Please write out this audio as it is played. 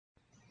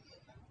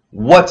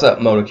What's up,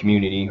 Moto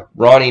community?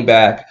 Ronnie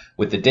back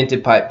with the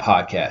Dented Pipe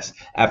Podcast.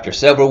 After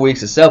several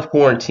weeks of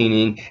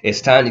self-quarantining, it's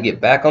time to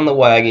get back on the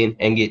wagon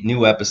and get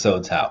new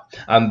episodes out.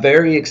 I'm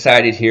very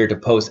excited here to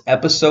post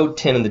episode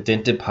 10 of the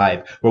Dented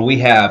Pipe, where we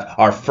have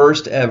our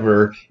first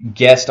ever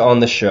guest on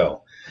the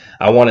show.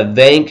 I want to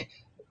thank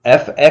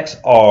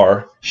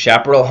FXR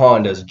Chaparral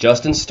Honda's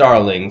Justin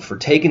Starling for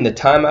taking the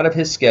time out of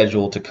his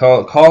schedule to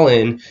call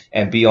in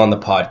and be on the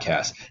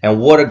podcast. And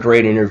what a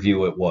great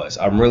interview it was.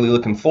 I'm really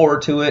looking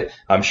forward to it.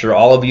 I'm sure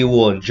all of you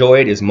will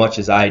enjoy it as much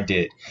as I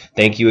did.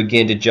 Thank you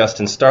again to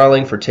Justin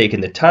Starling for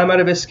taking the time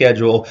out of his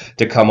schedule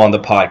to come on the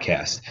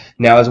podcast.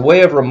 Now, as a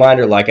way of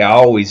reminder, like I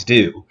always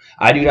do,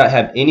 I do not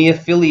have any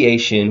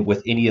affiliation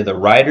with any of the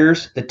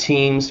riders, the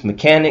teams,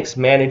 mechanics,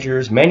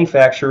 managers,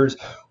 manufacturers,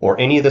 or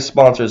any of the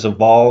sponsors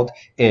involved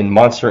in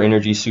Monster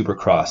Energy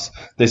Supercross.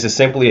 This is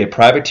simply a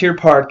privateer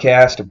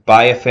podcast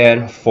by a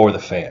fan for the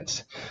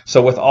fans.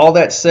 So with all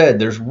that said,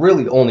 there's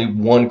really only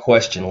one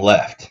question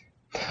left.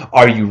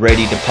 Are you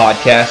ready to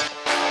podcast?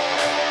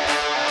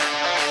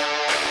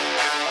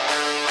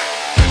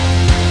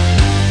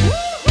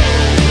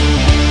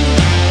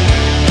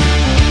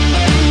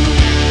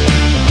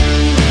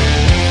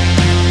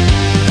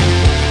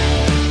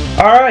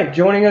 All right,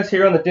 joining us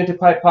here on the Dented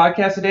Pipe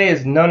Podcast today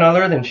is none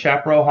other than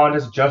Chaparral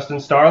Honda's Justin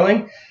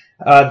Starling.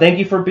 Thank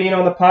you for being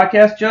on the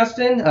podcast,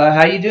 Justin.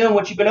 How you doing?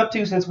 What you been up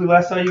to since we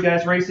last saw you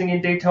guys racing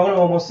in Daytona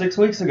almost 6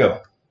 weeks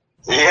ago?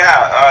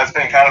 Yeah, it's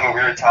been kind of a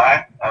weird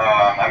time.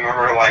 I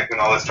remember when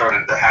all this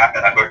started to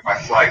happen, I booked my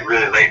flight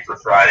really late for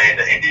Friday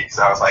into Indy because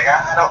I was like,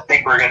 I don't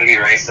think we're going to be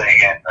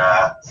racing.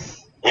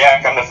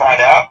 And come to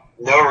find out,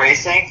 no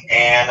racing.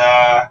 And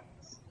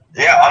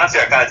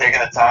honestly, I've kind of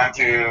taken the time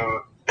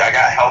I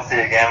got healthy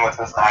again, which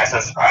was nice.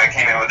 I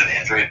came in with an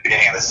injury at the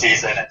beginning of the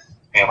season.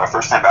 And, my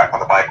first time back on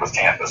the bike was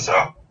Tampa,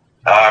 so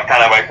I've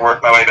kind of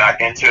worked my way back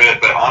into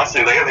it. But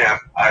honestly, lately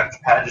I've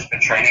kind of just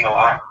been training a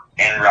lot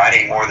and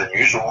riding more than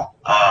usual.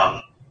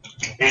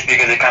 Just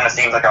because it kind of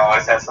seems like I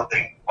always have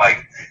something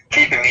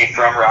keeping me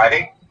from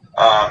riding,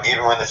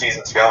 even when the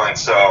season's going.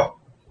 So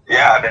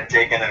yeah, I've been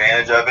taking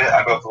advantage of it.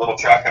 I built a little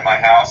track at my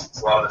house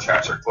since a lot of the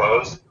tracks are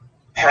closed,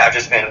 and I've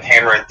just been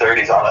hammering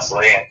 30s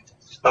honestly. And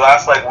the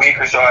last week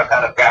or so, I've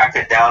kind of backed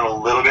it down a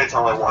little bit to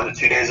only 1 to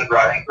 2 days of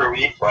riding per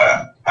week,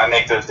 but I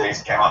make those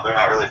days count. They're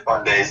not really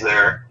fun days.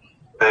 They're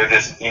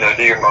just, do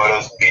your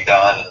motos and be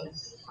done.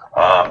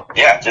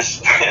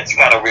 It's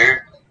kind of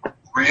weird.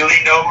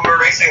 Really know who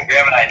we're racing. We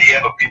have an idea,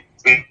 but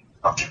we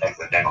don't take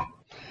that down.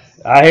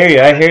 I hear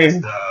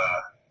you.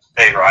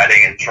 Stay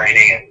riding and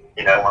training,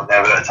 and,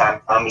 whenever that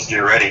time comes,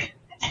 you're ready.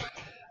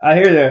 I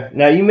hear there.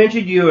 Now, you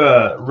mentioned you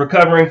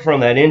recovering from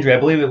that injury. I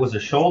believe it was a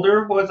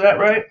shoulder. Was that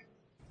right?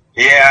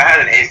 Yeah, I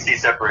had an AC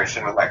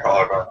separation with my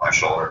collarbone and my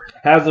shoulder.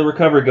 How's the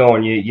recovery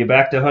going? You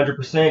back to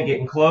 100%,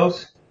 getting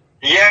close?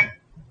 Yeah,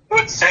 I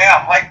would say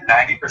I'm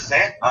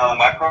 90%.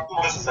 My problem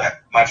was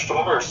that my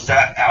shoulder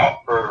sat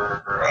out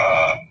for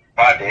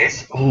 5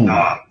 days. So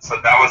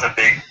that was a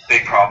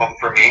big problem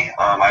for me.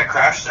 I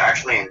crashed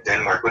actually in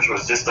Denmark, which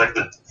was just it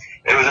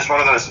was just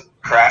one of those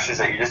crashes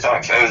that you just don't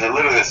expect. It was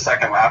literally the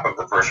second lap of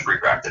the first free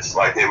practice.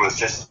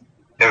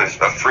 It was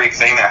a freak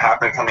thing that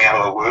happened coming out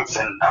of the whoops,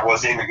 and I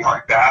wasn't even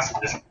going fast.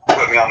 It just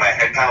put me on my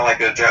head, kind of like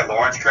a Jet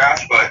Lawrence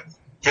crash, but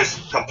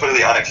just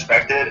completely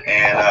unexpected.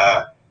 And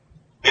I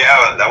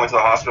went to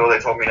the hospital. They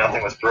told me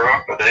nothing was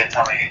broke, but they didn't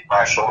tell me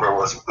my shoulder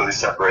was completely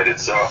separated.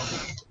 So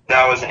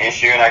that was an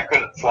issue, and I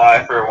couldn't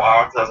fly for a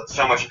while because I was in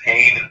so much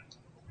pain.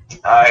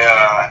 And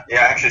I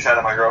actually sat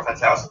at my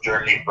girlfriend's house in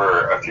Germany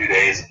for a few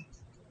days.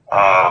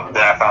 Then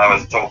I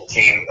finally told the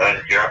team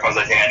in Europe, I was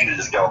like, hey, I need to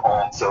just go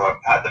home. So I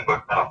had them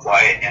book on a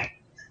flight, and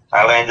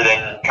I landed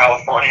in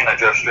California, and I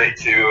drove straight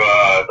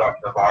to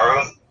Dr.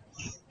 Navarro's.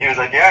 He was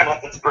like, yeah,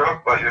 nothing's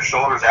broke, but your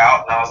shoulder's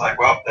out. And I was like,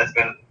 well, that's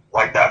been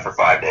like that for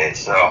 5 days.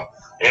 So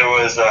it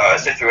was a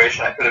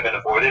situation that could have been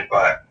avoided,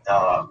 but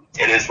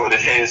it is what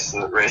it is.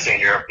 Racing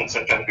in Europe can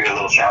sometimes be a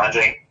little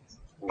challenging.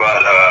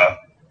 But,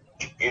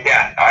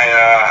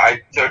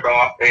 I took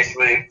off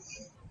basically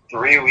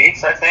 3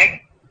 weeks, I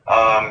think,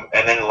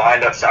 and then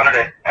lined up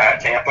Saturday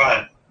at Tampa,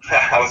 and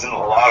I was in a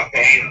lot of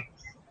pain.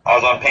 I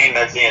was on pain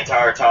meds the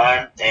entire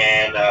time,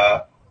 and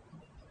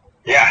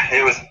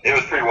it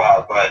was pretty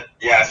wild. But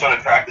I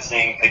started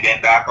practicing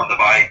again back on the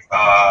bike.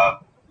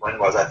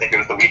 I think it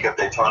was the week of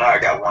Daytona. I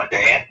got 1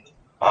 day in,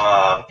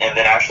 and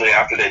then actually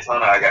after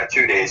Daytona, I got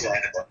 2 days in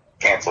and then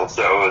canceled.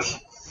 So it was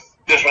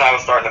just when I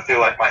was starting to feel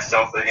like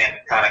myself again,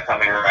 kind of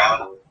coming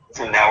around.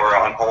 And now we're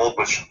on hold,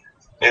 which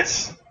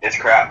it's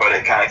crap, but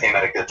it kind of came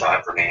at a good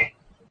time for me.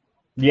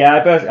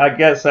 Yeah, I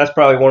guess that's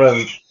probably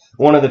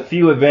one of the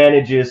few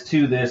advantages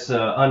to this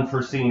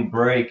unforeseen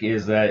break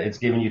is that it's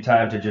giving you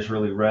time to just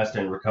really rest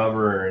and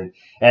recover,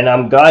 and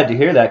I'm glad to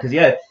hear that because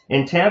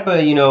in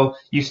Tampa,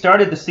 you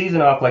started the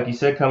season off, like you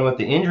said, coming with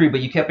the injury,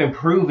 but you kept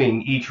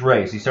improving each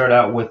race. You started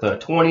out with a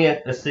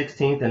 20th, a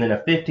 16th, and then a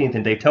 15th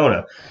in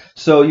Daytona.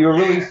 So you were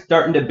really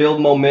starting to build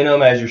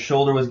momentum as your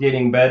shoulder was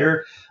getting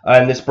better.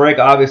 And this break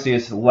obviously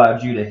has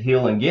allowed you to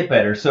heal and get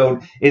better. So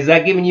is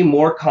that giving you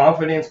more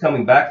confidence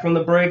coming back from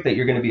the break that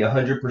you're going to be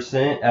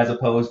 100% as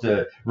opposed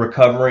to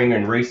recovering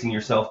and racing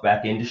yourself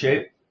back into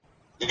shape?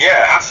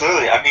 Yeah,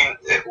 absolutely. I mean,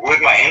 with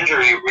my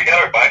injury, we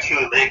got our bikes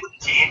really late with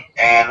the team,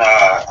 and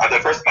the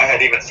first time I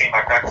had even seen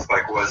my practice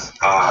bike was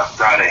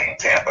Friday in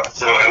Tampa.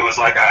 So it was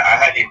like I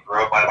hadn't even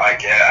rode my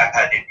bike yet. I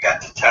hadn't even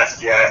got to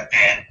test yet,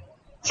 and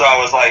so I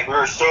was like, we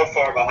were so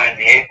far behind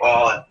the 8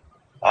 ball, and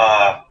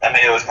I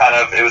mean, it was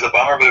a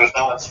bummer, but it was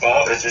no one's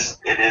fault. It is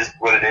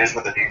what it is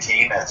with a new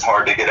team, and it's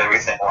hard to get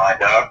everything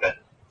lined up, and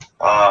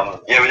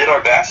we did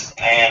our best,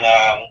 and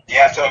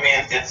so I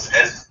mean, it's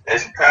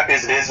as crappy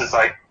as it is. It's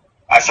like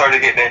I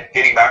started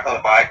getting back on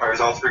the bike. My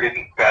results were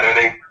getting better.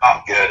 They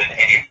not good in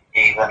any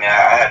team. I mean,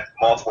 I had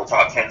multiple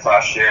top 10s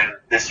last year, and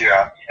this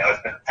year,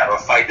 it's been kind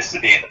of a fight just to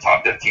be in the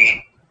top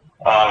 15.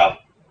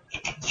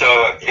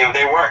 So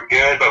they weren't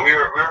good, but we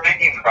were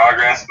making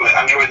progress. But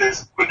I mean, with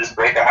this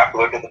break, I have to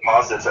look at the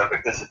positives of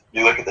it, because if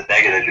you look at the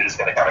negatives, you're just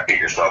going to kind of beat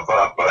yourself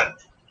up.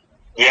 But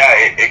yeah,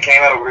 it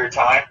came at a weird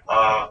time.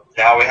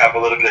 Now we have a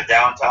little bit of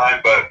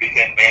downtime, but we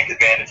can make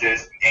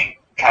advantages and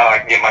kind of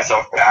like get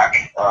myself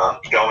back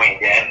going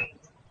again.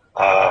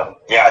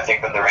 I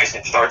think when the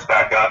racing starts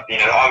back up,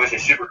 obviously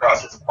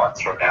Supercross is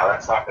months from now.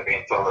 That's not going to be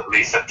until at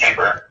least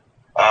September.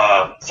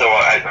 So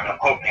I'm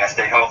hoping I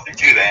stay healthy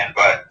too then.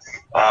 But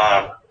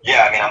I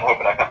mean, I'm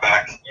hoping I come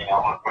back,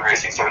 when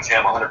racing starts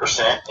again, I'm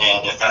 100%.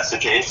 And if that's the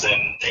case,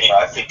 then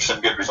I think some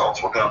good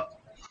results will come.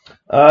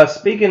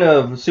 Speaking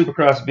of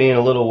Supercross being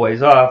a little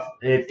ways off,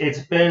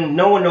 it's been,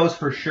 no one knows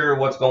for sure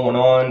what's going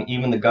on.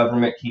 Even the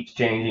government keeps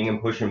changing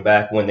and pushing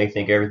back when they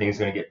think everything's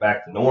going to get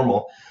back to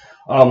normal.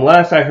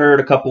 Last I heard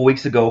a couple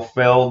weeks ago,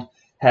 Feld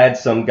had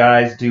some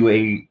guys do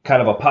a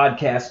kind of a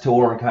podcast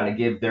tour and kind of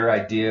give their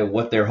idea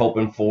what they're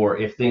hoping for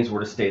if things were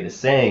to stay the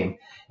same.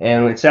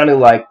 And it sounded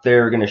like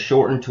they're going to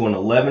shorten to an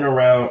 11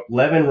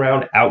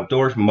 round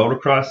outdoors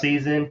motocross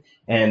season,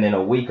 and then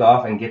a week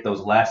off and get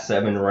those last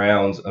 7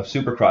 rounds of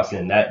Supercross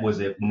in. That was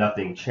if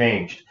nothing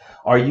changed.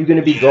 Are you going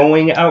to be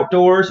going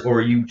outdoors, or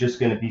are you just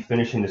going to be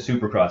finishing the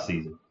Supercross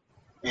season?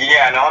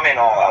 Yeah, no, I'm in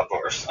all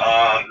outdoors.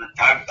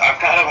 I've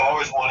kind of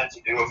always wanted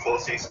to do a full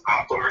season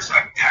outdoors.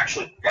 I've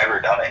actually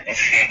never done it in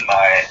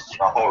my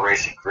whole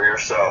racing career.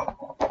 So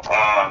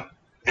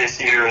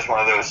this year is one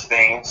of those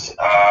things.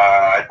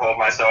 I told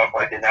myself,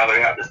 like, now that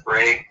we have this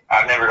break,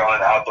 I've never gone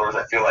into outdoors,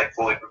 I feel like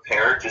fully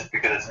prepared, just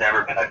because it's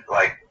never been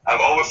I've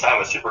always had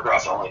a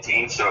Supercross only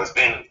team, so it's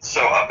been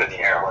so up in the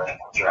air when it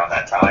comes around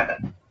that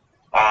time.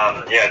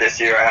 And this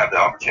year I have the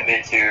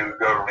opportunity to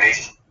go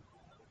race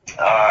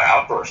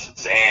outdoors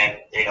and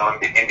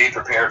be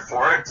prepared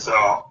for it.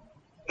 So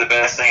the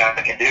best thing I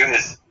can do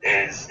is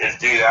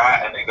do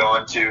that and then go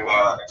into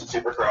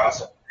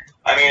Supercross.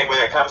 I mean,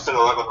 when it comes to the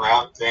 11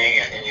 round thing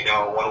and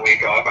 1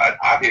 week off,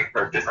 I've even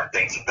heard different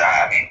things of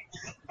that. I mean,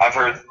 I've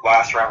heard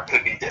last round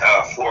could be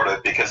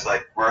Florida, because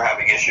we're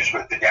having issues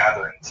with the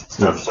gatherings and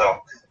stuff.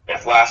 So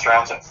if last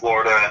round's in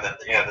Florida and then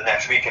the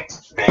next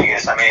weekend's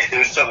Vegas, I mean,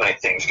 there's so many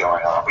things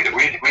going on. We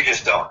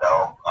just don't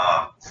know.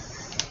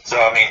 So,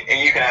 I mean,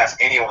 and you can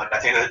ask anyone.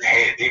 At the end of the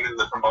day, even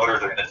the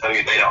promoters are going to tell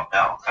you they don't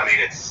know. I mean,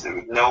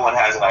 no one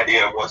has an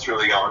idea of what's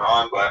really going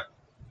on. But,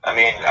 I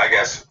mean, I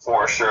guess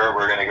for sure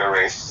we're going to go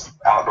race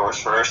outdoors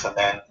first and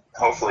then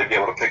hopefully be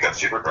able to pick up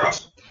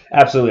Supercross.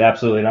 Absolutely,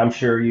 absolutely. And I'm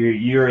sure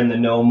you're in the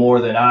know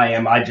more than I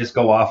am. I just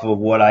go off of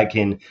what I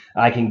can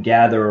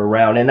gather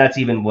around. And that's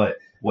even what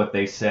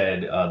they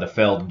said, the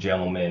Feld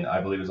gentleman,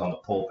 I believe it was on the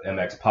Pulp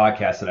MX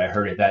podcast that I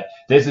heard it, that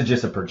this is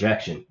just a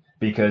projection,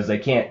 because they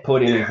can't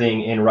put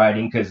anything in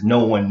writing because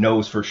no one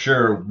knows for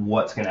sure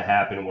what's going to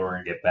happen when we're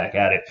going to get back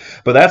at it.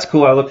 But that's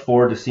cool. I look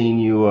forward to seeing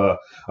you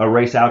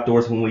race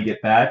outdoors when we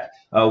get back.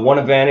 One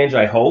advantage,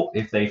 I hope,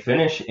 if they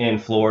finish in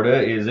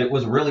Florida, is it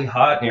was really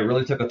hot and it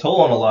really took a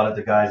toll on a lot of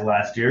the guys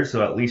last year,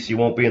 so at least you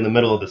won't be in the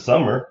middle of the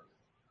summer.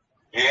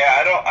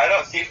 Yeah, I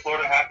don't see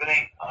Florida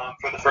happening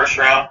for the first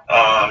round.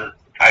 I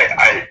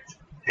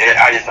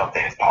just don't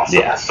think it's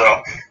possible. Yeah.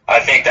 So I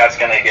think that's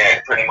going to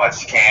get pretty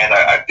much canned.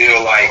 I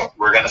feel like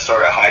we're going to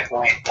start at High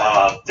Point.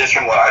 Just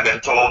from what I've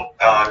been told,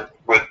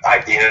 with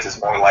ideas,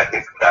 it's more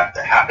likely for that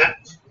to happen.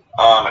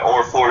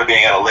 Or Florida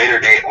being at a later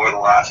date or the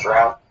last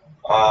round.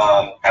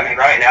 I mean,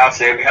 right now,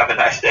 today we have a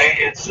nice day.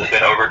 It's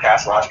been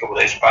overcast the last couple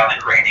of days, finally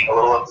raining a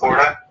little in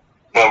Florida.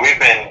 But we've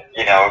been,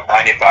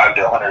 95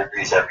 to 100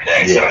 degrees every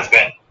day. Yeah. So it's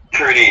been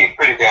pretty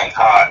dang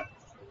hot.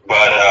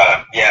 But,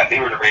 if we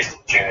were to race in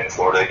June in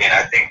Florida again,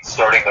 I think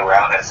starting the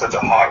round at such a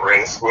hot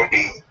race would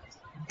be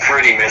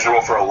pretty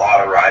miserable for a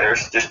lot of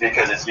riders, just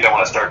because you don't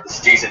want to start the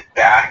season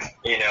back,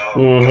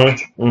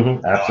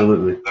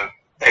 Absolutely.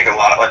 Take a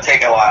lot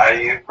out of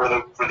you for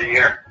the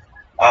year.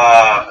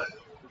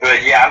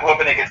 But, yeah, I'm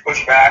hoping it gets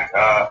pushed back.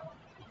 I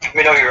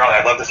mean, don't get me wrong,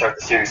 I'd love to start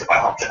the series at my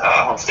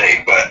home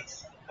state, but,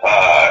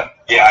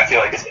 yeah, I feel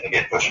like it's going to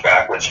get pushed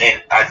back, which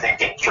I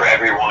think for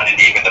everyone and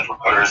even the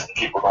promoters and the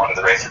people going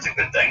to the race, it's a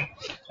good thing.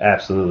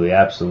 Absolutely,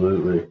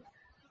 absolutely.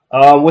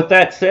 With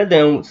that said,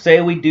 then,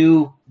 say we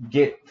do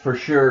get for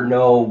sure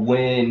know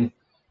when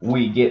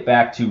we get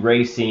back to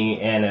racing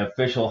and an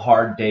official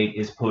hard date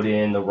is put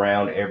in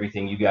around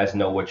everything. You guys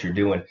know what you're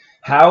doing.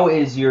 How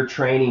is your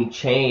training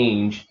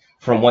changed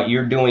from what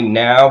you're doing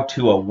now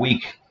to a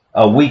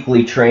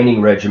weekly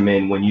training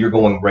regimen when you're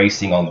going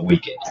racing on the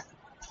weekend?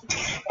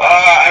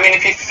 I mean,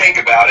 if you think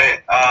about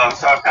it,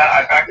 so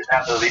I backed it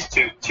down to at least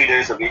two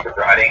days a week of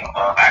riding.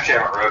 Actually,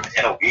 I haven't rode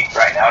in a week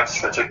right now.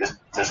 Just I took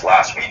this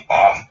last week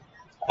off.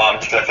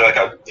 Just 'cause I feel like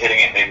I'm hitting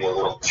it maybe a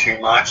little too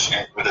much,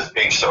 and with this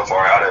being so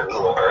far out, it was a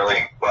little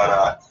early.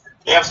 But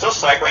yeah, I'm still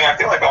cycling. I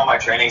feel like all my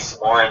training's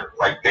more in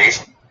like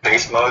base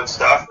mode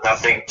stuff.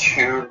 Nothing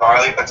too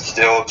gnarly, but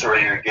still to where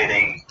you're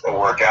getting a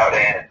workout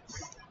in.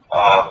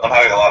 I'm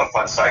having a lot of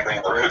fun cycling,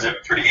 and the roads have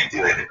been pretty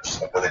empty lately, which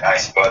is really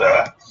nice.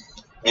 But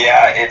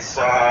yeah, it's.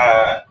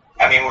 I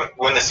mean,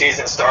 when the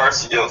season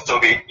starts, you'll still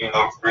be,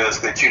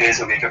 realistically 2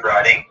 days a week of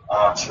riding.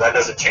 So that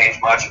doesn't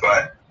change much.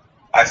 But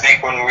I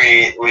think when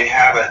we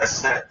have a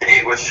set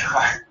date, which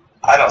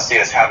I don't see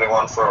us having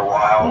one for a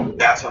while,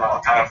 that's when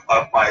I'll kind of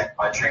up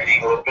my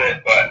training a little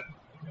bit. But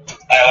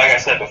like I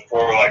said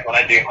before, like when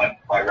I do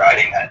my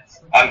riding,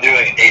 I'm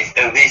doing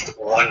at least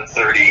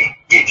 130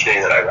 each day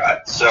that I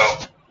ride. So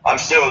I'm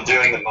still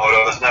doing the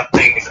motos.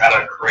 Nothing's at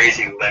a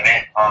crazy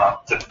limit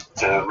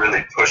to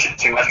really push it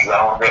too much because I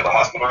don't want to go to the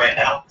hospital right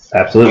now.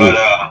 Absolutely.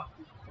 But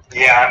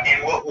yeah, I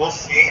mean, we'll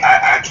see.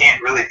 I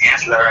can't really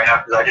answer that right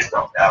now because I just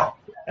don't know.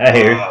 I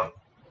hear you.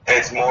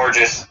 It's more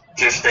just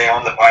stay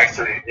on the bike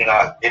so you're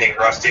not getting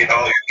rusty at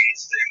all. Your feet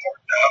stay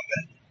warmed up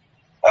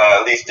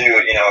and at least do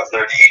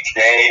 30 each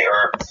day.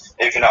 Or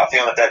if you're not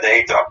feeling it that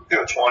day, do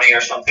a 20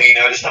 or something.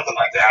 Just something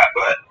like that.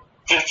 But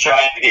just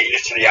trying to get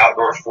used to the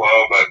outdoor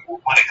flow. But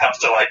when it comes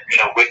to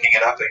wicking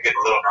it up and getting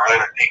a little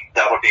gnarly, I think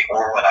that would be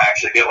more when I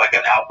actually get like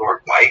an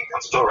outdoor bike.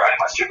 I'm still riding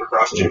my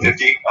Supercross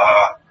 250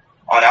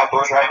 on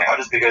outdoors right now,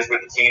 just because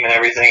with the team and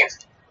everything,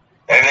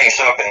 everything's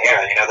so up in the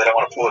air. They don't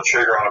want to pull a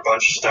trigger on a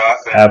bunch of stuff.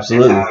 And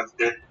Absolutely. have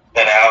it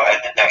then out, and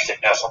then next thing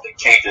you know, something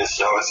changes.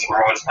 So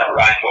we're all just kind of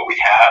riding what we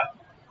have.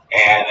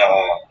 And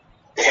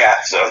yeah,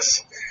 so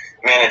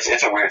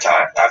it's a weird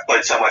time. I've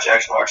played so much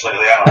Xbox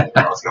lately, I don't even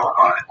know what's going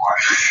on anymore.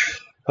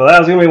 Well, that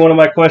was going to be one of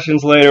my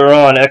questions later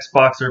on,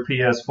 Xbox or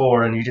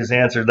PS4, and you just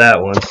answered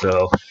that one.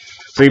 So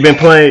you've been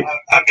playing.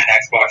 I've been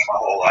Xbox my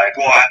whole life.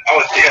 Well, I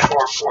was PS4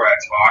 before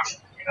Xbox.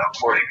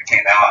 Before it even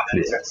came out,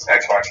 and since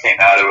Xbox came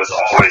out, it was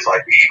always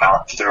like me,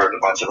 Mount Stewart, a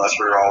bunch of us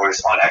were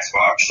always on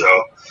Xbox.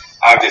 So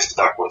I've just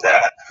stuck with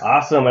that.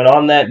 Awesome. And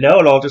on that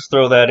note, I'll just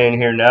throw that in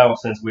here now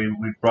since we've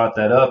brought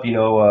that up.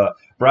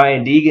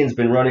 Brian Deegan's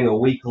been running a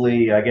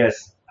weekly, I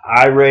guess,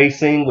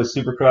 iRacing with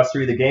Supercross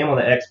 3 the game on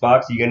the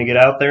Xbox. Are you going to get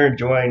out there and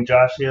join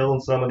Josh Hill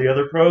and some of the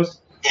other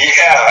pros? Yeah,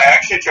 I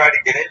actually tried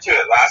to get into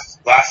it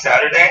last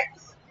Saturday.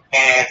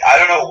 And I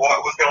don't know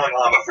what was going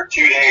on, but for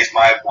 2 days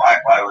my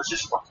Wi-Fi was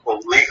just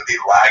completely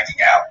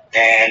lagging out.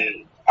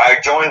 And I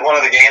joined one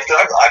of the games.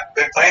 I've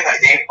been playing that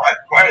game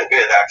quite a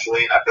bit,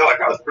 actually, and I feel like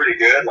I was pretty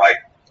good. Like,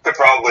 could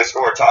probably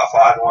score top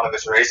 5 in one of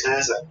his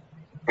races. And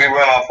we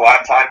went off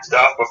lap time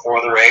stuff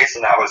before the race,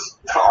 and I was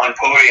on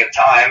podium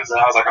times, and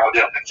I was like, I'm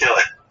going to kill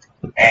it.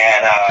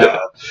 And,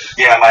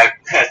 yeah,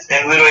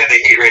 and literally in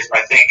the heat race,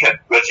 my thing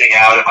kept glitching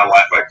out, and my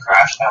Wi-Fi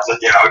crashed. And I was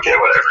like, yeah, okay,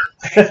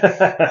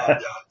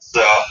 whatever.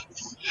 So,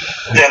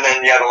 and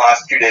then, yeah, the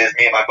last 2 days,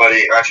 me and my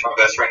buddy, or actually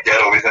my best friend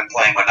Ghetto, we've been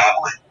playing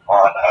Monopoly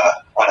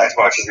on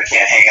Xbox because we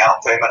can't hang out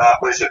and play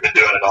Monopoly, so we've been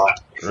doing it on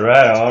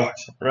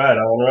Right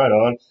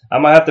on. I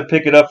might have to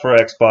pick it up for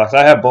Xbox.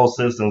 I have both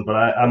systems, but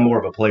I'm more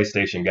of a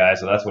PlayStation guy,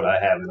 so that's what I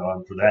have it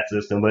on for that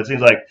system. But it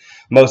seems like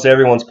most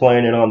everyone's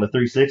playing it on the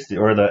 360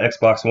 or the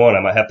Xbox One.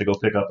 I might have to go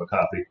pick up a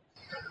copy.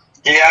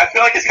 Yeah, I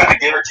feel like it's kind of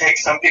give or take.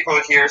 Some people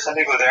are here, some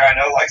people are there. I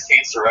know, like,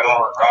 Steve Sorello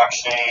and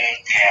Roxane,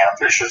 and I'm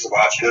pretty sure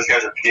Sabachi, those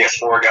guys are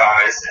PS4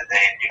 guys, and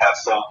then you have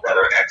some that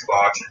are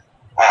Xbox.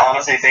 I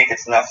honestly think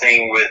it's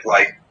nothing with,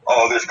 like,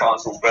 oh, this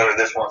console's better,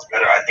 this one's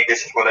better. I think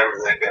it's just whatever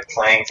they've been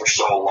playing for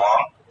so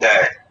long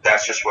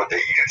that's just what they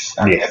use.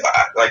 I mean,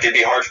 it'd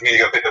be hard for me to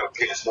go pick up a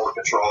PS4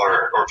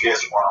 controller or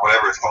PS1 or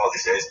whatever it's called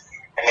these days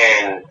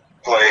and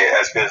play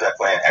as good as I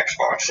play on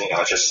Xbox.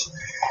 It's just,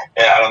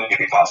 I don't think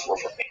it'd be possible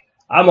for me.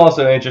 I'm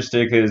also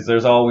interested because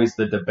there's always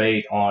the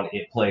debate on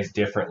it plays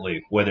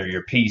differently, whether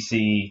you're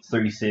PC,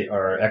 360,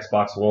 or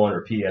Xbox One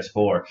or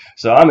PS4.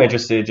 So I'm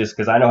interested just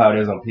because I know how it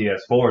is on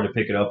PS4 to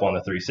pick it up on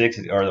the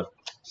 360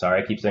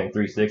 I keep saying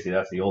 360.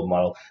 That's the old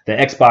model. The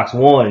Xbox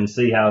One and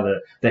see how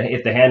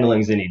if the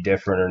handling's any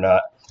different or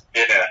not.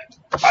 Yeah,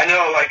 I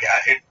know. Like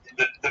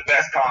the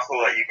best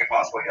console that you can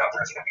possibly get out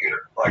there is a computer.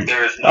 Like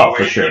there is no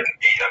way you can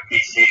beat a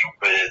PC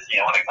with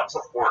when it comes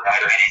to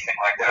Fortnite or anything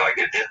like that. Like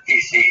the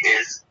PC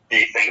is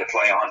the thing to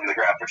play on. The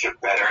graphics are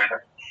better and the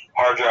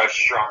hard drive's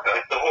stronger.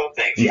 Like, the whole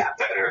thing's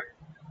better.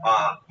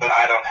 But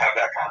I don't have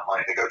that kind of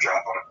money to go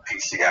drop on a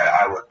PC.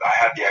 I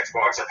have the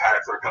Xbox. I've had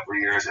it for a couple of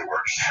years. It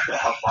works.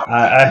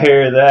 I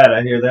hear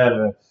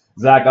that.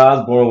 Zach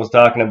Osborne was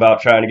talking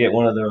about trying to get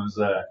one of those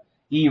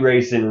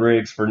e-racing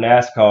rigs for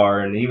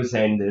NASCAR, and he was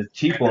saying the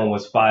cheap one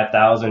was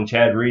 5,000.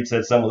 Chad Reed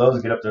said some of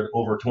those get up to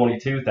over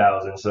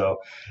 22,000. So,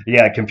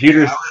 yeah, Yeah,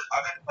 computers.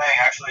 I've been playing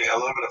actually a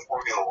little bit of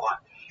Formula One,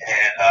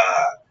 and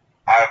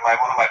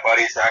one of my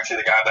buddies, actually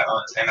the guy that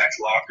owns MX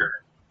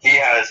Locker, he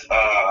has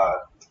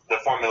the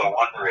Formula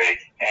One rig,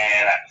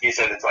 and he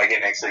said it's like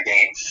it makes the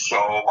game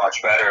so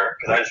much better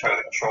because I just know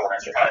the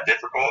controllers are kind of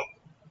difficult,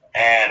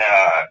 and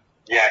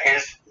yeah,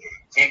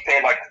 he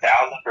paid like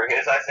 1,000 for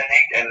his, I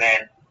think, and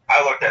then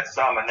I looked at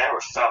some, and there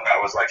was some that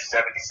was like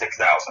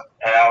 76,000,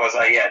 and I was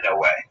like, yeah, no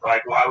way,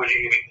 like why would you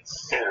even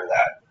consider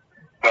that?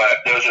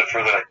 But those are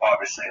for like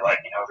obviously like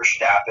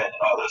Verstappen and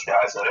all those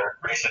guys that are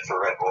racing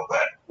for Red Bull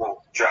that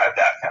will drive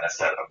that kind of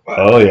setup. But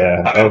Oh,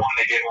 yeah. I've been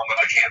wanting to get one, but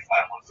I can't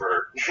find one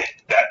for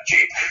that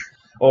cheap.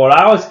 Well, what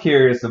I was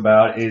curious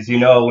about is,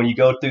 when you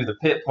go through the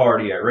pit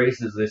party at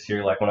races this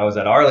year, like when I was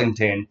at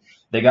Arlington,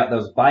 they got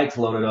those bikes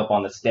loaded up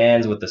on the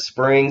stands with the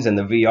springs and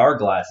the VR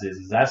glasses.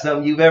 Is that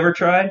something you've ever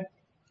tried?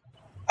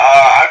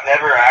 I've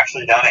never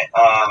actually done it.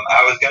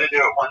 I was going to do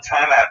it one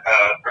time at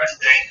press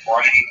day in the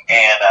morning,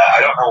 and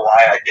I don't know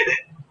why I did it.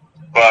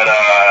 But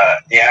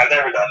yeah, I've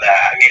never done that.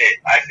 I mean,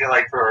 I feel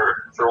like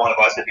for one of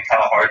us, it'd be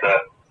kind of hard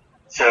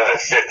to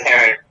sit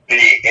there and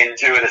be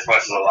into it as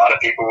much as a lot of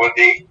people would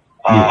be.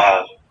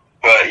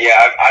 But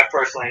yeah, I've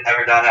personally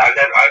never done it. I've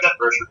done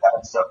virtual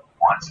kind stuff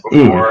once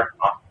before,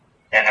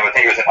 and I would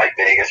think it was in like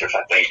Vegas or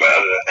something. But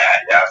other than that,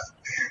 yeah,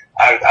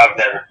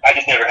 I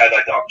just never had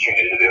like the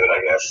opportunity to do it,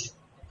 I guess.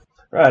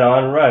 Right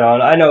on, right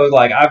on. I know,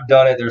 like, I've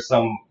done it. There's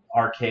some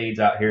arcades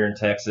out here in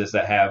Texas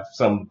that have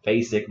some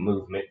basic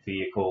movement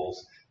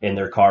vehicles in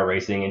their car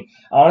racing. And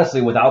honestly,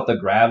 without the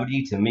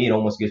gravity, to me, it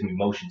almost gives me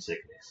motion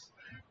sickness.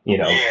 You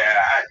know?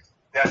 Yeah,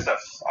 that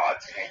stuff's odd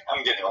to me.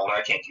 I'm getting older.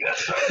 I can't do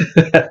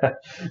that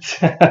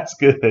stuff. That's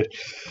good.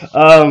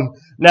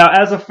 Now,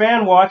 as a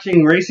fan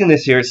watching racing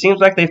this year, it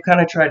seems like they've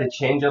kind of tried to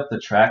change up the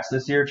tracks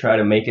this year, try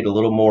to make it a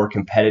little more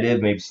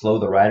competitive, maybe slow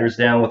the riders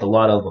down with a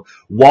lot of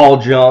wall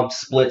jumps,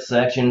 split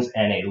sections,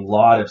 and a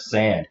lot of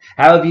sand.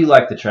 How have you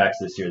liked the tracks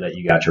this year that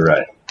you got to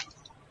ride?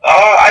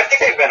 I think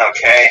they've been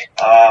okay.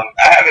 I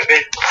haven't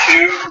been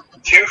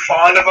too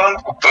fond of them,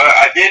 but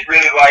I did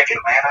really like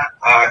Atlanta.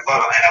 I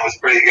thought Atlanta was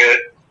pretty good.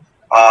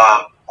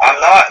 I'm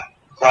not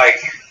like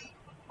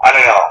I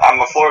don't know. I'm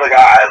a Florida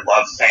guy. I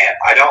love sand.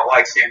 I don't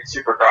like sand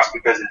Supercross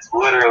because it's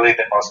literally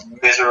the most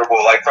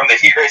miserable. Like from the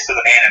heat race to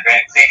the main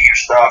event, cleaning your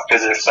stuff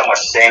because there's so much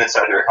sand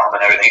inside your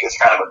helmet and everything. It's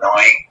kind of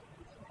annoying.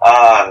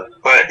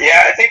 But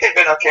yeah, I think they've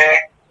been okay.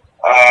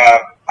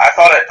 I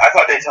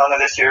thought Daytona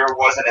this year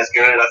wasn't as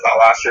good. I thought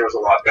last year was a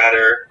lot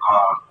better.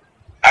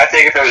 I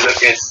think if it was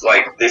against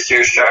like this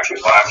year's tracks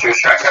with last year's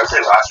tracks, I would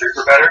say last year's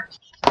were better.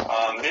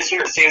 This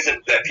year it seems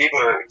that people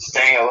are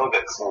staying a little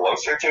bit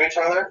closer to each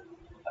other.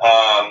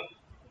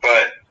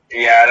 But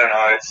yeah, I don't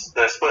know. It's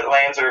the split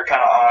lanes are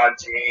kind of odd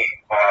to me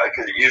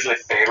because it usually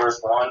favors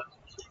one,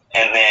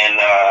 and then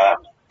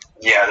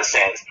yeah, the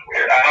sand is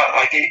weird. I don't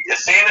like the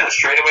sand in the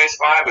straightaway is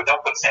fine, but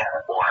don't put sand in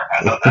the corner.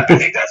 I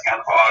think that's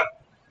kind of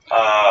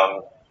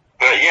odd.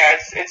 But yeah,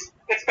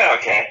 it's been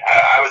okay.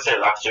 I would say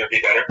last year would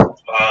be better,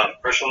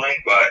 personally,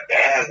 but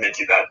it hasn't been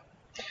too bad.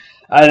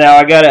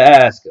 I gotta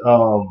ask.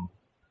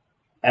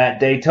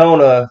 At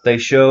Daytona, they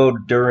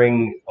showed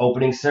during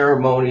opening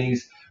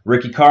ceremonies,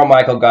 Ricky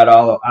Carmichael got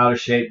all out of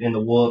shape in the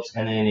whoops,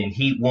 and then in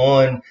Heat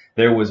 1,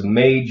 there was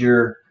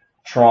major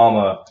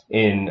trauma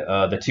in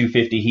the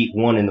 250 Heat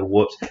 1 in the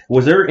whoops.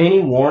 Was there any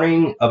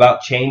warning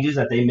about changes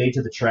that they made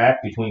to the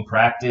track between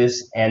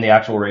practice and the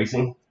actual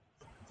racing?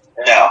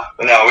 No,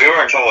 we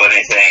weren't told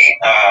anything.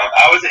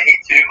 I was in Heat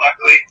 2,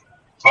 luckily,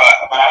 but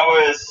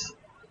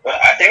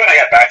I think when I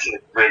got back to the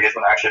rig is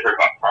when I actually heard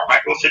about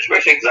Carmichael's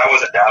situation because I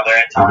wasn't down there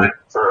in time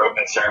for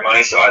opening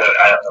ceremony, so I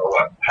don't know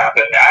what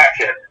happened. I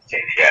actually haven't seen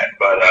it yet,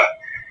 but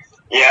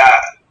yeah,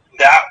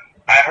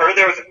 I heard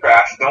there was a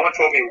crash. No one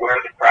told me where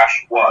the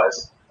crash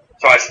was,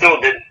 so I still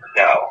didn't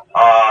know.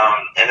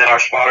 And then our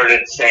spotter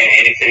didn't say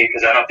anything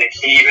because I don't think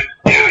he even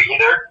knew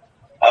either.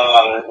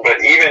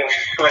 But even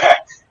when I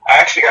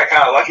actually got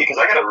kind of lucky because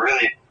I got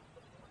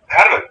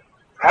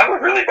had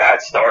a really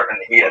bad start in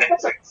the heat. I think it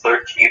was like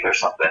 13th or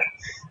something.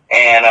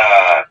 And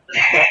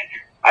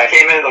I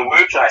came into the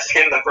whoops and I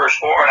skimmed the first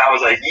four and I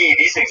was like, yee,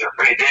 these things are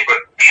pretty big.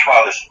 But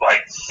meanwhile, there's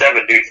like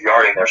 7 dudes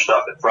guarding their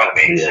stuff in front of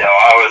me. Yeah. So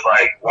I was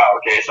like, wow,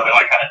 okay. So I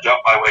like kind of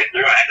jumped my way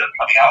through and I ended up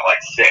coming out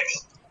like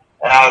 6th.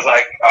 And I was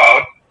like,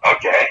 oh,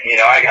 okay.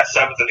 I got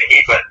 7th in the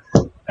heat. But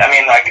I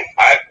mean, like,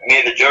 I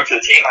made the joke to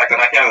the team, like, when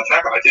I came on the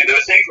track, I'm like, dude,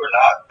 those things were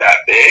not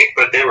that big,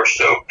 but they were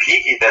so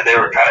peaky that they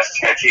were kind of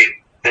sketchy.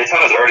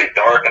 Daytona's already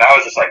dark, and I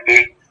was just like,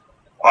 dude,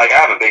 like, I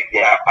have a big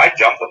gap. I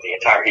jumped with the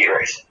entire heat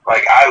race.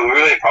 Like, I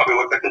really probably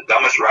looked like the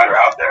dumbest rider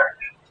out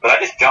there, but I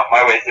just jumped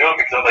my way through them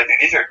because I was like,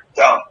 dude, these are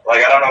dumb.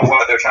 Like, I don't know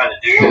what they're trying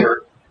to do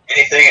or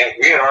anything, and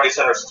we had already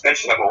set our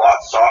suspension up a lot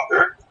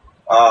softer,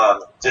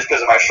 just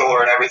because of my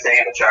shoulder and everything,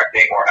 and the track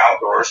being more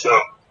outdoors, so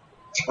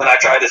when I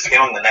tried to skim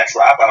them the next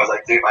lap, I was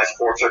like, dude, my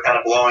sports are kind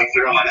of blowing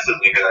through. I'm like, this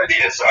isn't a good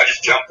idea. So I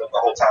just jumped them the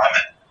whole time.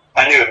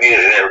 I knew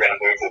immediately they were going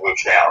to move the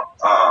whoops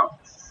down,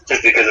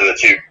 just because of the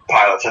two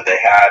pilots that they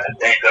had, and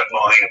they ended up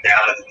mowing them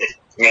down at the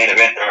main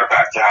event. They were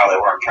back to how they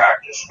were in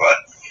practice, but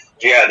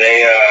yeah,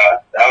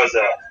 that was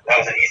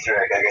an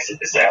Easter egg, I guess you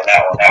could say, on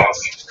that one. That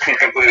was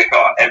completely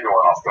caught everyone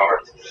off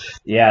guard.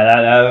 Yeah,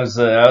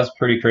 that was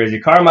pretty crazy.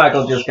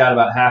 Carmichael just got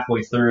about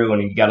halfway through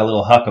and he got a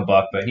little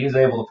huckabuck, but he was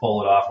able to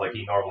pull it off like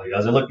he normally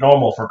does. It looked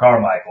normal for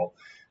Carmichael,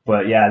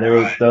 but yeah, there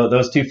was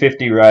those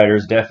 250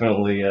 riders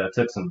definitely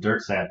took some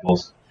dirt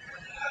samples.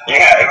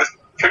 Yeah, it was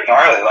pretty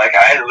gnarly. Like,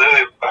 I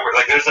literally remember,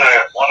 like, there's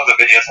one of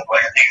the videos of,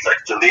 like, I think it's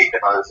like Jalik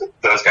and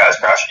those guys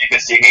crashing. You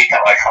can see me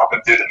kind of like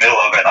hopping through the middle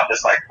of it, and I'm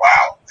just like,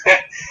 wow.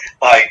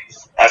 Like,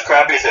 as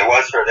crappy as it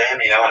was for them,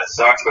 you know, and it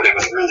sucks, but it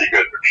was really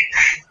good for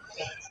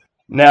me.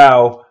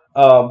 Now,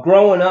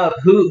 growing up,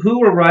 who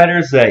were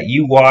riders that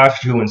you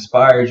watched who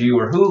inspired you,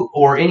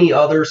 or any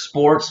other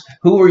sports?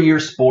 Who were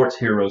your sports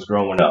heroes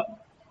growing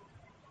up?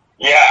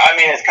 Yeah, I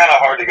mean, it's kind of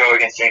hard to go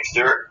against James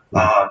Stewart.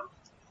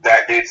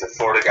 That dude's a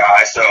Florida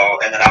guy, so,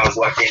 and then I was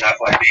lucky enough,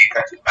 like, being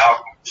friends with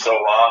Malcolm for so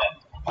long,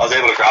 and I was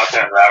able to go out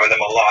there and ride with him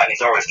a lot, and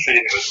he's always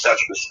treated me with such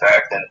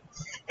respect and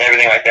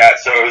everything like that.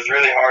 So it was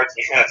really hard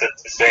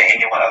to say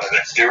anyone other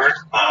than Stewart.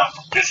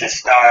 Just his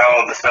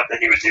style, the stuff that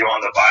he would do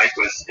on the bike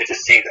it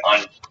just seemed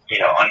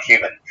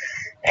unhuman.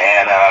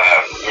 And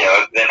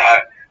then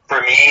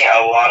for me,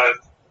 a lot of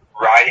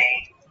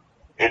riding,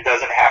 it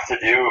doesn't have to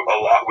do a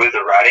lot with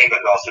the riding, but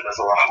it also does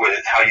a lot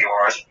with how you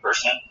are as a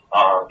person.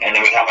 And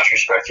then with how much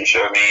respect he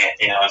showed me,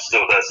 and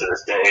still does to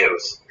this day.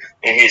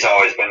 And he's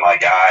always been my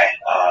guy.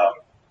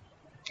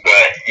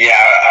 But yeah,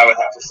 I would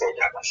have to say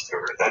Devin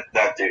Stewart.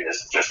 That dude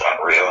is just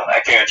unreal, and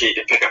I guarantee he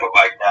can pick up a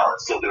bike now and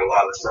still do a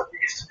lot of the stuff he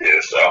used to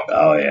do. So.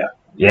 Oh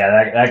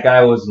yeah. That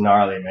guy was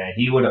gnarly, man.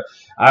 He would.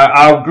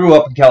 I grew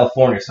up in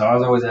California, so I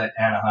was always at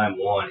Anaheim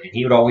 1, and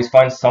he would always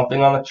find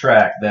something on the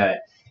track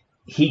that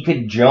he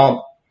could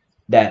jump.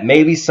 That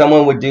maybe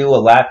someone would do a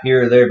lap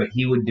here or there, but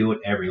he would do it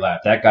every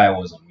lap. That guy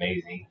was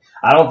amazing.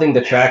 I don't think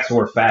the tracks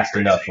were fast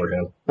enough for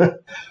him.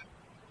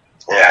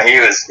 Yeah, he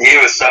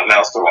was something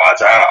else to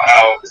watch.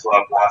 I always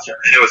loved watching him.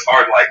 And it was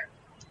hard. Like,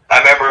 I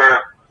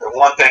remember the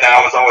one thing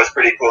that was always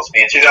pretty cool to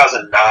me in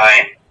 2009.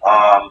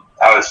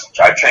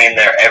 I trained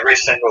there every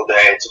single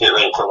day to get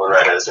ready for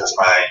Loretta's. It was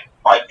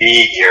my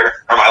B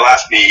year, or my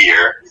last B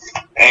year,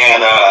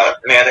 and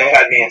man, they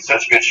had me in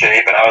such good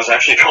shape, and I was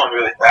actually going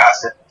really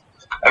fast. And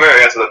I remember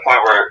it got to the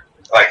point where,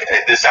 like,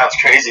 this sounds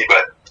crazy,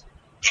 but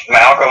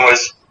Malcolm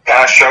was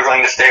kind of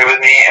struggling to stay with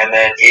me, and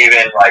then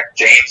even, like,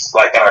 James,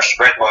 like, in our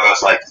sprint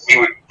modes, like, he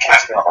would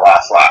catch me on the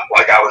last lap.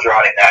 Like, I was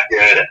riding that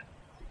good. And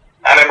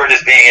I remember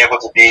just being able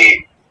to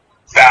be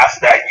fast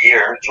that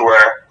year to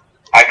where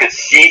I could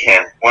see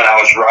him when I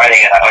was riding,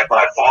 and when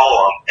I'd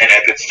follow him, and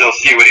I could still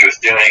see what he was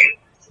doing.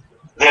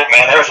 Then,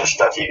 man, there was just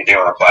stuff he could do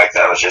on a bike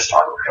that was just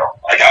unreal.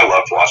 Like, I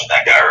loved watching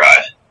that guy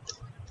ride.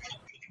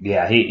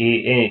 Yeah,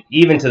 he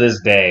even to this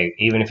day,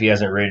 even if he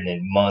hasn't ridden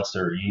in months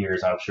or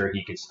years, I'm sure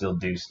he could still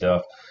do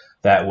stuff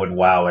that would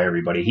wow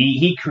everybody.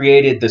 He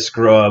created the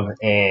scrub,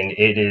 and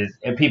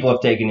people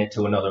have taken it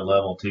to another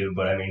level too.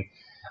 But I mean,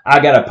 I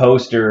got a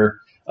poster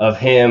of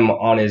him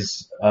on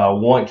his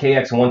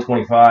KX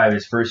 125,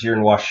 his first year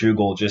in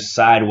Washougal, just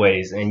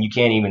sideways, and you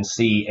can't even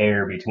see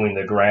air between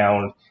the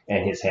ground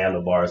and his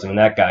handlebars. I mean,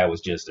 that guy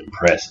was just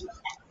impressive.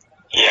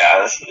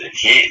 Yeah,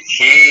 he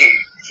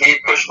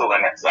pushed the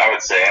limits, I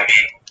would say. I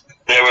mean,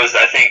 there was,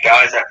 I think,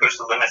 guys that pushed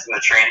the limits in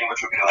the training,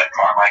 which would be like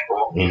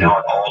Carmichael, and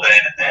Alden,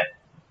 and then,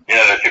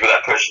 there's people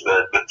that push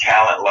the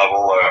talent level,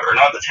 or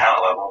not the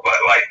talent level, but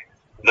like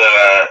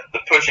the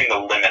pushing the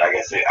limit, I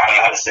guess. I don't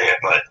know how to say it,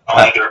 but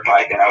on a dirt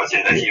bike, and I would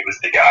say that he was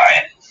the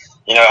guy.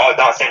 And, I'm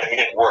not saying that he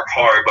didn't work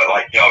hard, but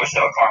like, I always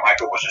tell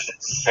Carmichael was just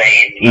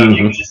insane.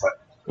 He was just like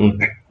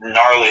the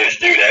gnarliest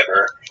dude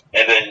ever.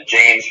 And then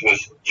James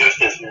was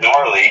just as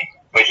gnarly,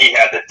 but he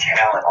had the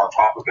talent on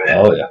top of it.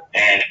 Oh, yeah.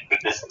 And it was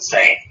just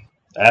insane.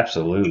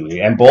 Absolutely.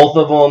 And both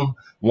of them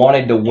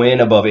wanted to win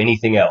above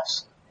anything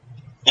else.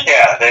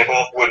 Yeah, they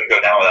both wouldn't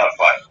go down without a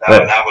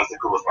fight. That was the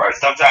coolest part.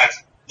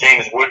 Sometimes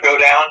James would go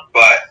down,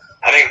 but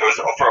I think it was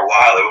for a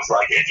while. It was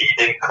like if he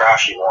didn't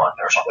crash, he won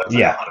or something.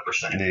 Yeah,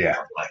 100%. Yeah,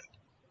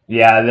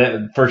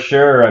 yeah, for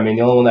sure. I mean,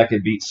 the only one that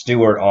could beat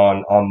Stewart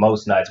on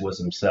most nights was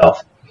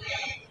himself.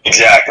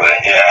 Exactly.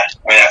 Yeah.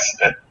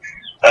 I mean,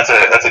 that's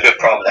a good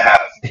problem to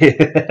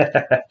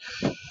have.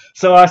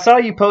 So I saw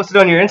you posted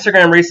on your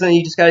Instagram recently.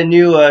 You just got a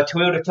new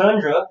Toyota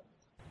Tundra.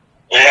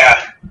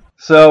 Yeah.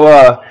 So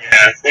yeah,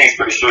 this thing's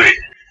pretty sweet.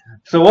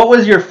 So what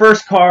was your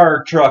first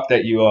car truck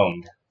that you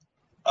owned?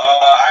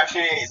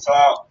 Actually,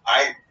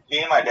 me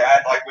and my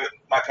dad, like,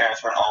 my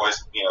parents weren't always,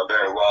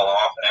 very well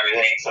off and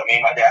everything. So me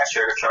and my dad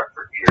shared a truck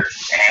for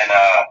years, and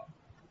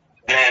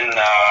then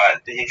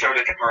he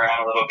started to come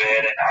around a little bit,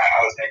 and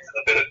I was making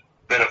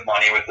a bit of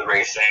money with the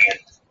racing, and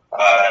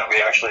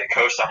we actually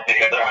co-signed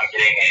together on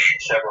getting a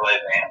Chevrolet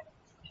van.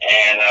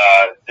 And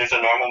there's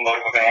a normal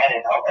motor van,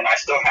 and I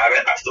still have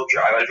it. I still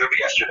drive it. I drove it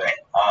yesterday.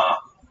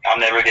 I'm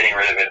never getting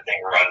rid of it. The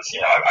thing runs.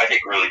 I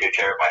take really good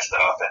care of my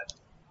stuff, and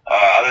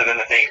Other than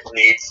the thing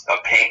needs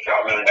a paint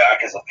job really bad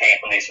because the paint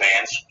on these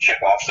fans chip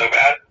off so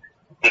bad.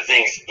 The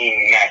thing's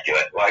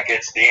immaculate. Like,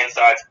 it's the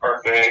inside's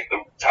perfect. The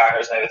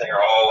tires and everything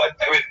are all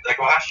like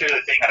last year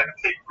the thing had a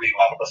complete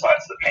remodel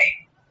besides the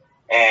paint.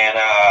 And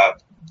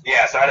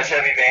yeah, so I had a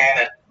Chevy van,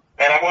 and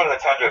man, I've wanted a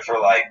Tundra for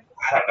like,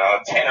 I don't know,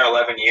 10 or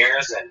 11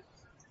 years, and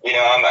you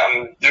know,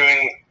 I'm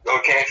doing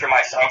okay for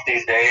myself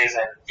these days,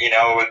 and you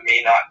know, with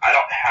me I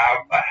don't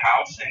have a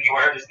house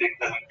anywhere just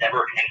because I'm never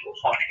in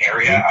one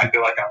area. I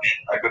feel like I'm in,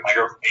 like with my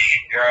girlfriend being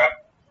in Europe.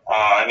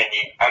 I'm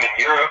in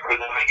Europe, or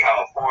then I'm in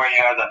California,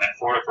 then I'm in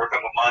Florida for a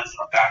couple of months,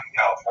 and I'm back in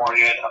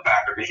California, and I'm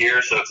back over here.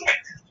 So it's like,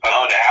 if I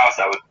owned a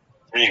house, I would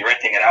be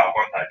renting it out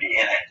more than I'd be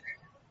in it.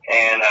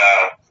 And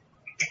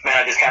man,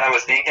 I just kind of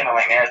was thinking, I'm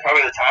like, man, it's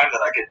probably the time that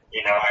I could,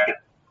 you know,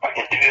 I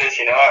can do this.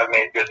 You know, I've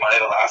made good money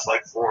the last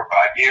like 4 or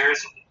 5 years.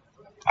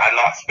 I'm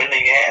not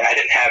spending it, and I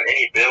didn't have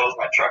any bills.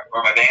 My truck or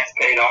my van's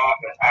paid off,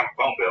 and I'm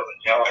phone billing.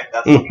 You know, like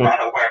that's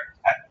kind of where.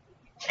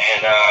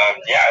 And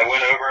yeah, I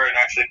went over and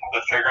actually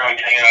pulled the trigger on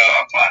getting a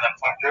Platinum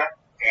Tundra,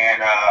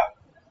 and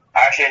I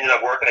actually ended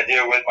up working a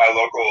deal with my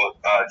local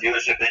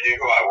dealership. They knew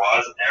who I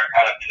was, and they were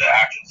kind of into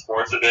action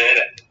sports a bit,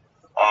 and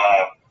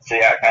so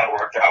yeah, it kind of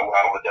worked out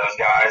well with those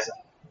guys.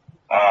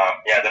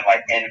 Yeah, then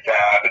like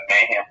Infab and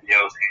Mayhem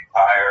deals,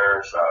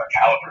 tires,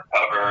 caliper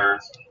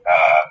covers,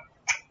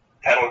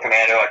 pedal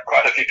commando. Like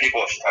quite a few people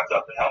have stepped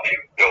up and helped me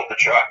build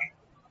the truck,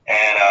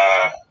 and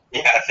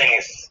yeah, the thing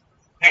is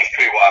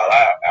pretty wild.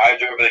 I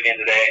drove it again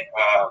today,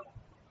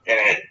 and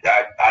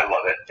I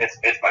love it.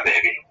 It's my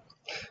baby.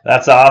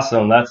 That's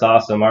awesome. That's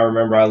awesome. I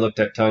remember I looked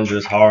at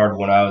Tundras hard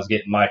when I was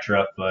getting my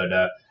truck, but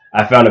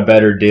I found a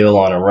better deal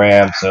on a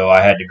Ram, so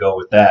I had to go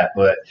with that.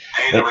 But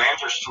hey, the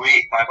Rams are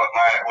sweet.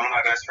 One of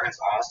my best friends,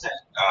 Austin,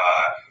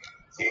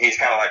 he's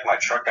kind of like my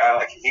truck guy.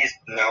 Like, he's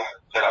known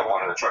that I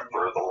wanted a truck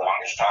for the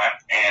longest time,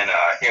 and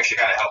he actually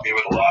kind of helped me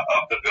with a lot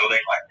of the building,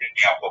 like getting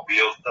me out what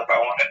wheels and stuff I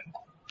wanted.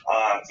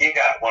 He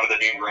got one of the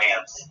new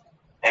Rams,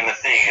 and the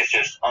thing is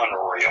just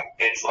unreal.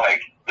 It's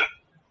like the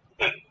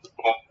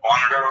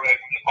monitor,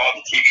 all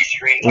the TV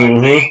screen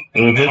type thing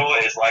in the middle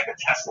is like a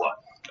Tesla.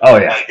 Oh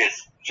yeah, like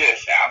it's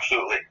just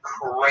absolutely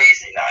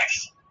crazy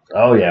nice.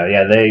 Oh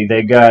yeah.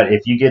 They got,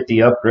 if you get the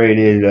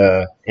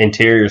upgraded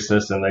interior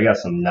system, they got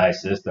some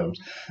nice systems.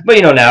 But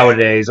you know,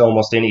 nowadays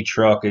almost any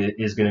truck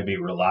is going to be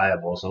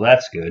reliable, so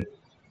that's good.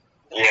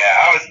 Yeah,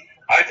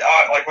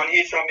 I like when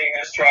he showed me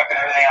his truck and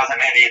everything, I was like,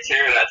 man, the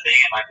interior of that thing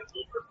and like the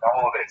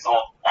all of it's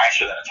all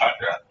nicer than a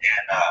Tundra.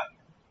 And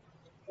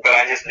but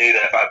I just knew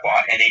that if I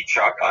bought any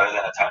truck other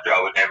than a Tundra,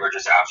 I would never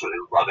just absolutely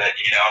love it.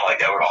 You know,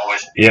 like I would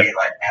always be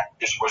like, man, I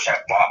just wish I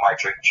bought my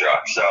dream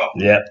truck. So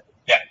yeah,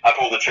 I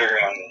pulled the trigger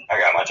and I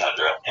got my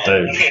Tundra.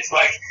 And it's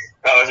like,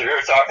 as we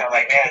were talking, I'm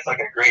like, man, it's like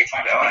a great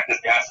time to own it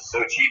because gas is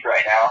so cheap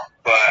right now.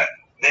 But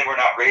then we're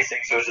not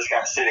racing, so it's just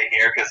kind of sitting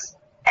here because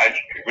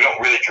we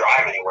don't really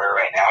drive anywhere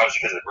right now just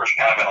because we're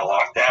kind of in a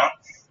lockdown.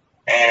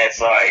 And it's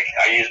like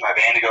I use my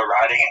van to go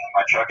riding, and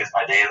my truck is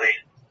my daily.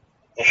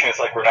 It's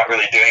like we're not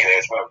really doing anything.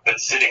 It's been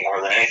sitting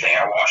more than anything.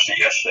 I watched it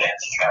yesterday, and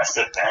it's just kind of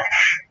sitting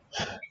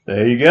there.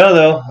 There you go,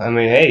 though. I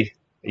mean, hey,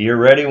 you're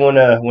ready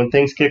when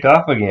things kick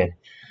off again.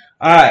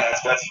 All right.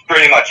 That's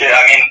pretty much it.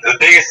 I mean, the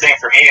biggest thing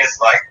for me is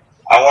like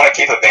I want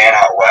to keep a van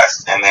out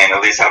west, and then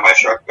at least have my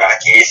truck back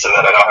east, so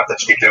that I don't have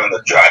to keep doing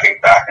the driving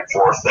back and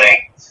forth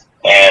thing.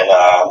 And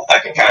I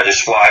can kind of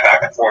just fly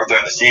back and forth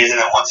during the season,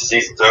 and once the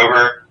season's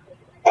over,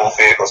 both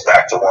vehicles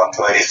back to one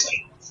place.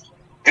 And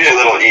be a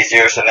little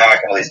easier, so now I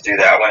can at least do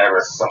that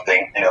whenever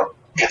something, you know,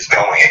 gets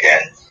going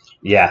again.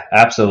 Yeah,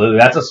 absolutely.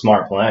 That's a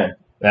smart plan.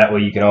 That way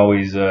you can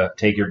always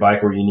take your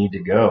bike where you need to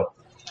go.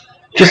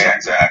 Yeah,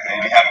 exactly.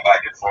 We have a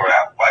bike in Florida,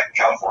 I have a bike in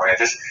California. It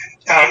just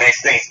kind of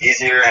makes things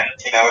easier, and,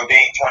 you know,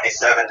 being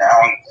 27 now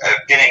and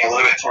getting a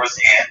little bit towards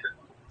the end,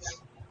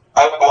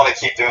 I don't want to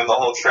keep doing the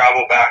whole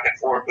travel back and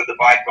forth with the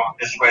bike going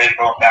this way,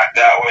 going back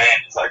that way,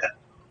 and it's like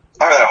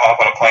I'd rather hop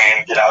on a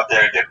plane, get out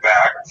there, get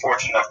back. I'm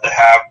fortunate enough to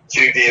have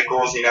 2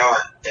 vehicles, you know,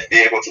 and be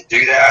able to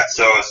do that.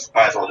 So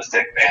might as well just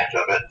take advantage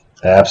of it.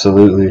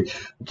 Absolutely.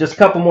 Just a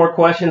couple more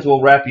questions. We'll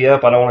wrap you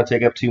up. I don't want to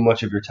take up too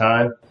much of your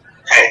time.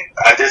 Hey,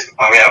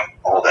 we have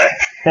all day.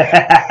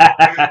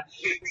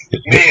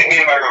 me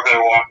and my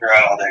girlfriend walk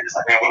around all day, just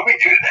like, man, what do we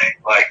do today?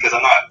 Like, because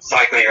I'm not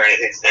cycling or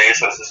anything today,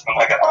 so it's just been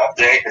like an off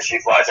day because she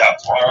flies out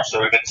tomorrow. So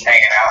we've been just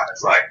hanging out. And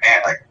it's like,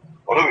 man, like,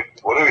 what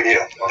do we do?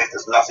 Like,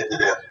 there's nothing to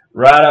do.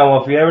 Right on.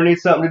 Well, if you ever need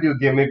something to do,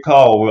 give me a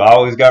call. We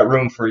always got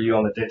room for you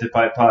on the Dented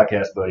Pipe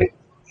podcast, buddy.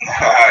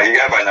 You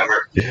got my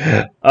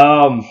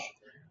number.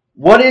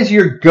 What is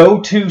your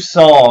go-to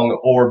song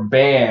or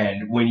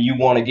band when you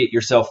want to get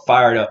yourself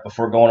fired up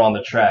before going on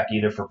the track,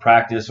 either for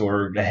practice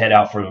or to head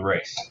out for the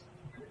race?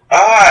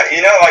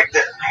 You know, like,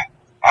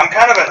 I'm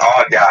kind of an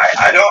odd guy.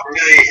 I don't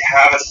really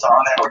have a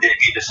song that will get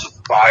me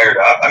just fired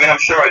up. I mean, I'm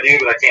sure I do,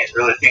 but I can't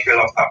really think of it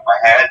off the top of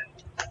my head.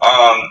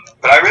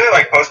 But I really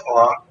like Post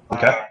Malone.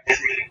 Okay. His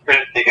music's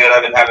pretty good.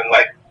 I've been having,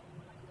 like,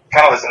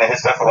 kind of listen to his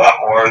stuff a lot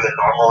more than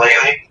normal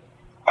lately.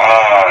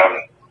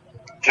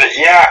 But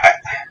yeah,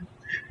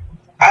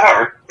 I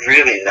don't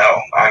really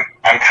know.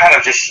 I'm kind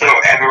of just so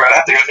everywhere. I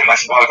have to go through my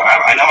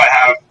Spotify. I know I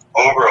have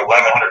over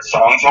 1,100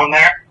 songs on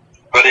there,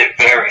 but it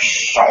varies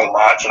so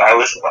much, and I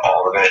listen to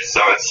all of it.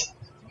 So it's,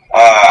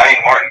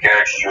 Martin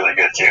Garrix is really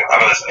good too. I've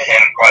been listening to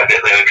him quite a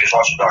bit lately. We just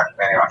watched a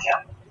documentary on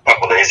him a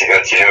couple days ago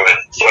too, and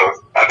so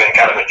I've been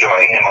kind of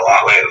enjoying him a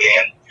lot lately.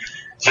 And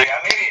so yeah,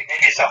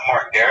 maybe something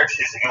Martin Garrix.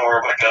 He's more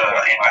of like a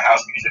in my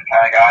house music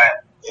kind of guy.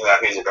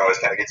 That music always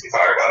kind of gets you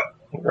fired up.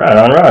 Right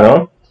on, right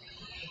on.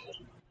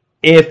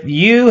 If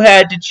you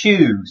had to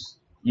choose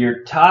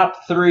your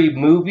top 3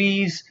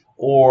 movies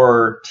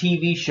or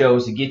TV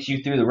shows to get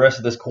you through the rest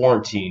of this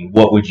quarantine,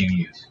 what would you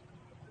use?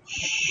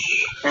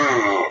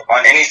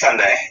 On any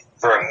Sunday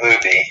for a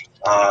movie,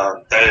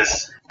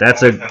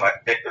 that's a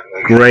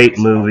great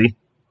movie.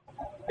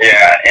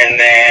 Yeah, and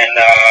then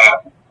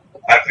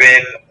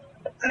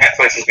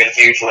Netflix has been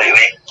huge lately.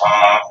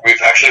 We've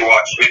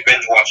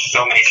binge watched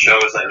so many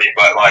shows lately,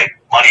 but like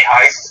Money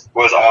Heist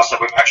was awesome.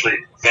 We've actually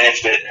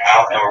finished it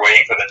now, and we're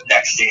waiting for the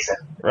next season.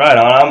 Right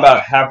on. I'm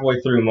about halfway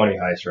through Money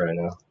Heist right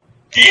now.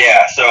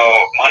 Yeah, so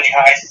Money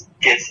Heist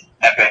gets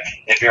epic.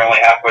 If you're only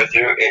halfway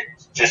through,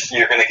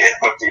 you're gonna get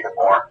hooked even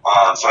more.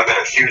 So I've been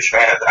a huge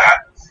fan of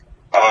that.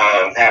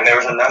 And there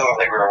was another one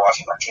that we were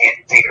watching. I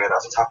can't think of it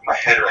off the top of my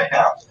head right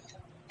now,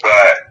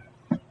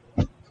 but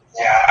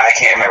yeah, I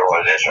can't remember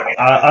what it is right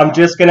now. I'm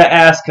just gonna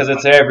ask because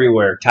it's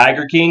everywhere.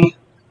 Tiger King.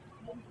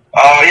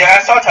 Oh yeah,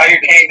 I saw Tiger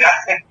King.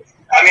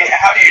 I mean,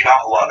 how do you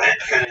not love it?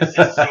 Because it's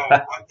just so.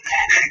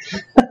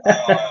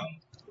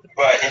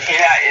 But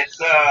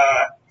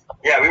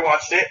yeah, we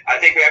watched it. I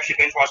think we actually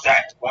binge watched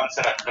that once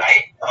in a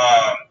night.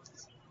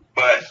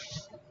 But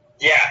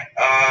yeah,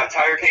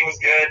 Tiger King was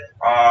good.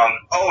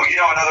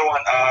 Another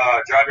one,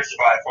 Drive to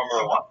Survive,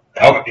 Formula One.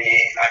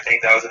 I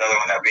think that was another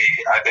one that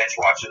I binge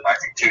watched in I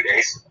think 2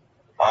 days.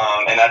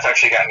 And that's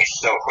actually got me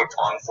so hooked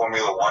on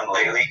Formula One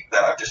lately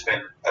that I've just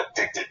been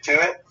addicted to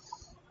it.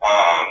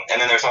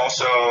 And then there's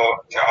also,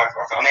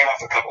 I'll name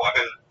off a couple. I've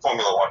been a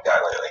Formula One guy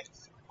lately.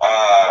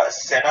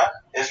 Senna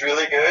is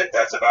really good.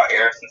 That's about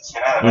Ayrton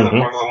Senna, another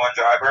Formula One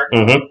driver.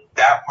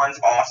 That one's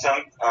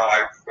awesome.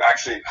 I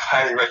actually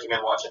highly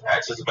recommend watching that.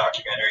 It's just a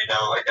documentary,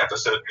 like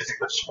episode,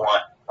 basically just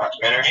one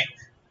documentary.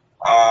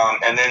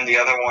 And then the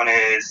other one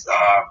is,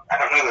 I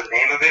don't know the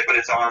name of it, but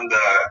it's on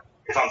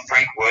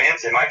Frank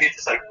Williams. It might be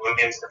just like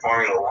Williams to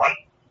Formula One.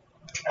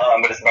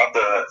 But it's about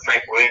the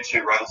Frank Williams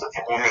who runs the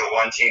Formula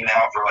One team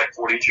now for like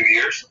 42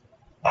 years.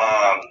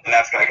 And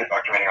that's like a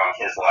documentary on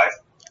his life.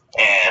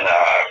 And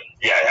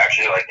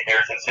actually, like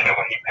Ayrton Senna,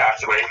 when he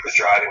passed away, he was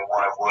driving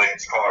one of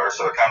Williams' cars.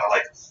 So it kind of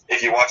like,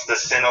 if you watch the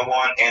Senna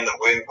one and the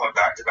Williams one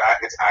back to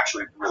back, it's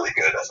actually really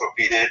good. That's what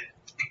we did.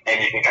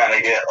 And you can kind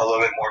of get a little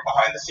bit more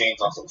behind the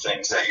scenes on some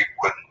things that you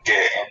wouldn't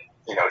get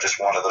in just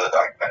one of the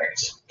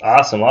documentaries.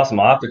 Awesome.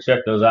 I'll have to check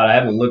those out. I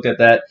haven't looked at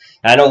that.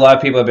 I know a lot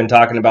of people have been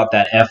talking about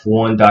that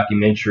F1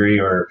 documentary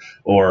or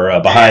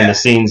behind the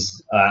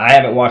scenes. I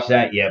haven't watched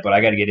that yet, but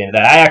I got to get into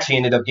that. I actually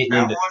ended up getting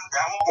into that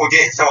one. We'll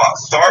get, so I'll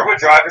start with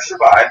Drive to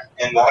Survive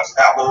and watch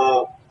the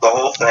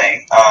whole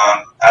thing.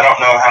 I don't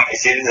know how many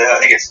seasons. I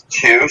think it's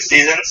 2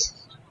 seasons.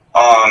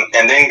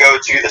 And then go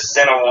to the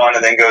Senna one,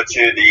 and then go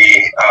to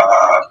the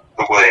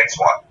Williams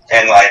one.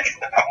 And like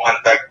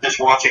just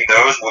watching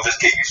those will just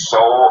get you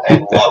so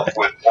in love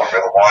with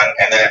Formula One.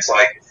 And then it's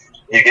like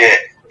you get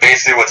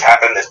basically what's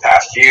happened this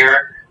past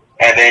year,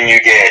 and then you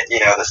get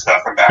the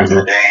stuff from back in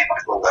the day, and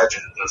like the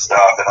legends and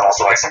stuff, and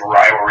also like some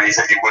rivalries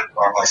that you wouldn't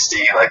normally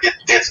see. Like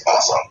it's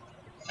awesome.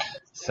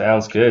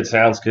 Sounds good. I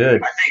think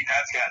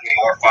that's got me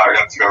more fired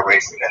up to go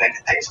racing than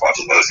anything is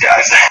watching those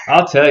guys.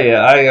 I'll tell you,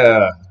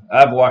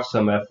 I've watched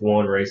some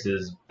F1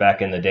 races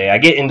back in the day. I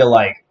get into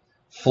like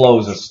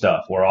flows of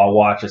stuff where I'll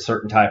watch a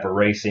certain type of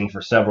racing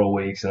for several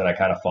weeks and then I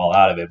kind of fall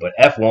out of it. But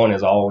F1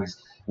 is always,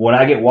 when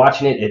I get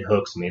watching it, it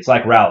hooks me. It's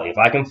like rally. If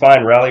I can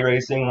find rally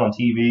racing on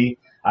TV,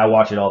 I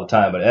watch it all the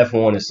time. But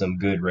F1 is some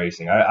good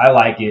racing. I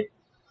like it,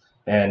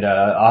 and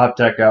I'll have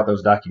to check out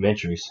those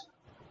documentaries.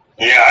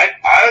 Yeah,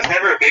 I was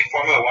never a big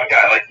Formula One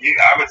guy. Like you,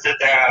 I would sit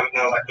there and I would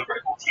know like the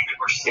Red Bull team and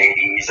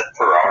Mercedes and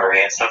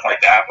Ferrari and stuff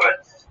like that,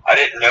 but I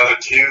didn't know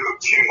too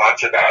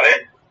much about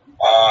it.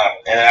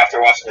 And then after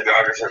watching the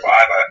Drive to Survive,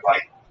 I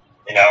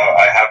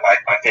have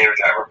my favorite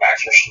driver,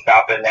 Max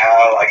Verstappen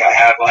now. Like I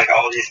have like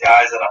all these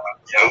guys that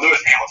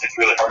Lewis Hamilton's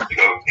really hard to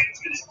go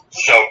against. He's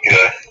so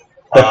good.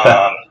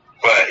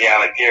 But yeah,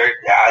 like Garrett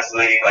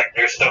Gasly, like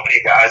there's so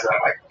many guys that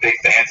I'm like big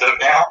fans of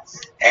now.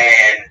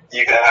 And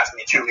you could ask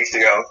me 2 weeks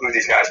ago who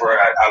these guys were,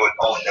 I would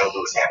only know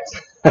Lewis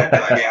Hamilton. I'd be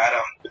like,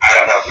 I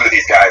don't know who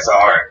these guys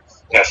are.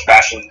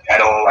 Sebastian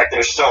Vettel, like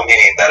there's so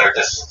many that are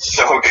just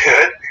so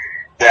good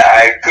that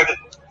I couldn't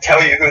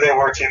tell you who they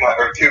were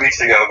 2 weeks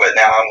ago, but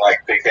now I'm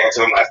like big fans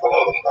of them. I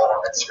follow them all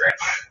on Instagram.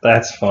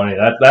 That's funny.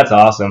 That's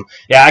awesome.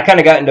 Yeah, I kind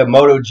of got into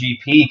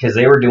MotoGP because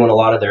they were doing a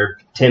lot of their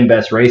 10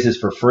 best races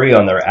for free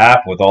on their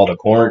app with all the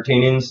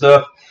quarantining and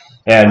stuff.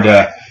 And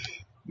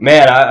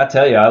man, I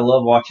tell you, I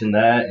love watching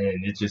that.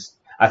 And it's just,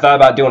 I thought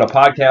about doing a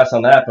podcast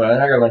on that, but I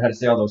gotta learn how to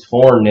say all those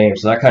foreign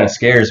names, so that kind of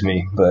scares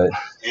me. But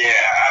yeah,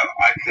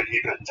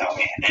 you couldn't tell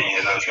me any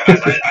of those guys.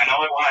 I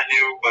know the one I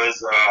knew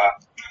was.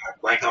 I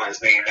blanked on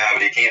his name now,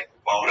 but he came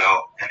from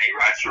Moto, and he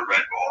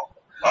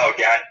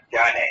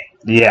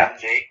Yeah.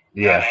 Jake.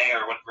 Yeah.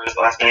 Or whatever his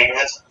last name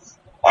is.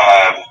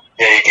 Yeah,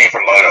 he came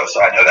from Moto,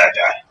 so I know that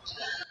guy.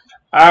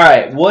 All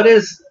right. What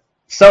is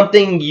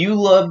something you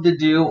love to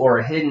do or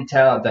a hidden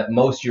talent that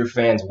most of your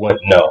fans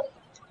wouldn't know?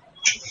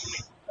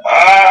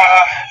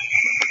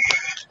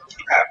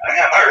 I'm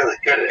not really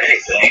good at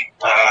anything.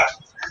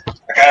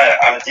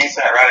 I'm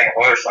decent at riding a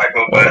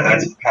motorcycle, but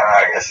that's kind of,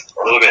 I guess,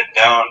 a little bit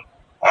known.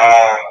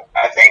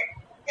 I think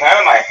kind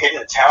of my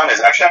hidden talent is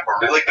actually I'm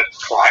a really good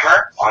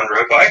climber on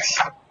road bikes,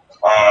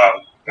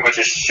 which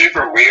is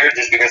super weird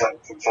just because I'm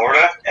from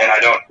Florida and I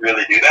don't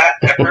really do that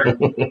ever.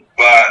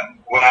 But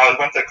when I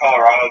went to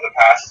Colorado the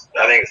past,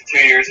 I think it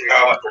was 2 years ago,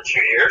 I went for 2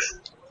 years,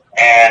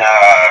 and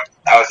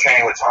I was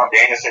training with Tom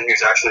Danielson,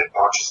 who's actually a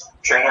coach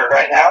trainer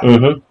right now.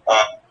 Mm-hmm.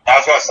 I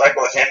was going to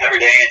cycle with him every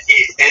day, and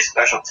his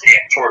specialty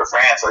in Tour de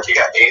France, like he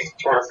got 8th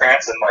Tour de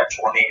France in like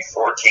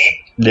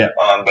 2014. Yeah.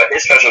 But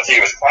his specialty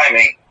was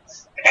climbing,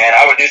 and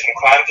I would do some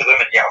climbs with him,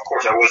 and yeah, of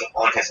course, I wasn't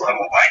on his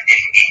level by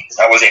any means.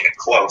 I wasn't even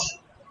close.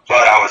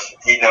 But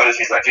he noticed,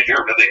 he's like, dude,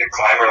 you're a really good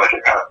climber, like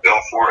you're kind of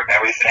built for it and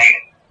everything.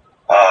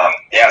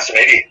 Yeah, so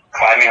maybe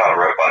climbing on a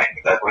road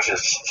bike, which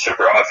is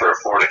super odd for a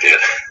Florida kid.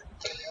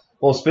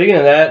 Well, speaking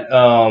of that,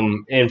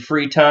 in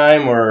free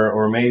time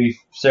or maybe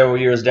several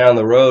years down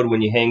the road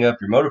when you hang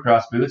up your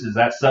motocross boots, is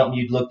that something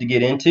you'd look to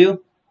get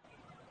into?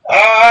 No,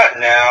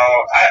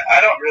 I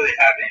don't really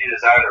have any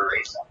desire to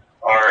race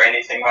or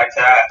anything like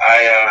that.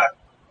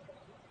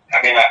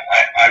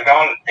 I've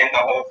gone in the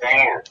whole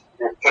thing.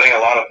 We're putting a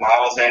lot of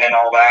miles in and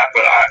all that,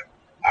 but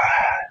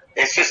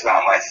it's just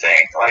not my thing.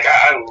 Like,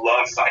 I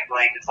love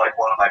cycling. It's like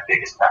one of my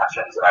biggest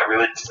passions, and I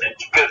really just,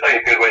 it feels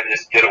like a good way to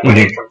just get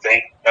away from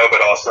things,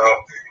 but also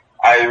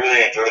I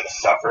really enjoy the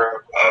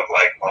suffer of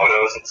like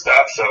motos and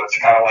stuff. So it's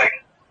kind of like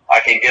I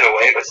can get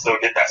away, but still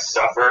get that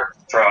suffer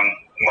from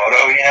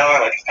moto.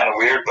 Like it's kind of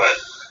weird, but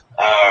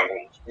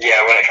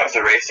yeah. When it comes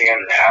to racing them,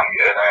 now I'm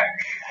good.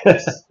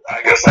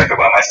 I go cycle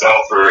by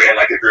myself or in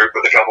like a group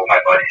with a couple of my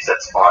buddies.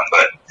 That's fun.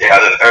 But yeah,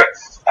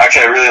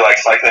 actually, I really like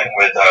cycling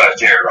with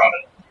Jared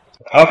Robin.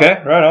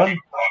 Okay, right on. A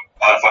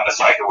lot of fun to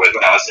cycle with.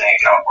 When I was saying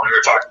California, we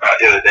were talking about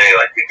the other day,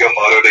 like we'd go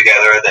moto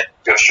together, then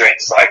go straight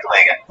to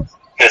cycling, and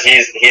because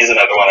he's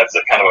another one that's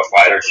kind of a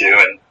fighter too.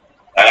 And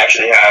I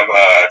actually have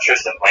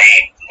Tristan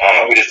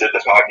Lane. We just did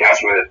this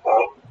podcast with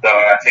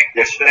I think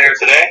yesterday or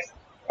today.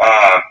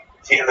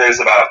 He lives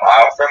about a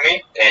mile from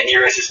me, and he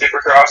races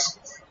Supercross.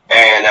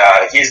 And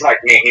he's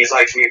like me. He's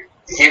like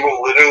he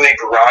will literally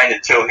grind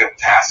until he'll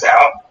pass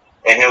out,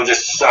 and he'll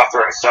just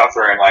suffer and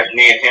suffer. And like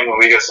me and him, when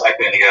we go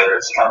cycling together,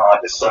 it's kind of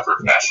like this suffer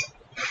fest.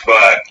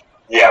 But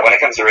yeah, when it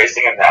comes to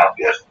racing him now,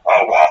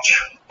 I'll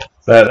watch.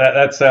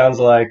 That sounds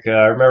like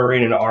I remember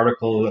reading an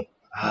article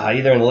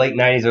either in the late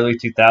 90s, early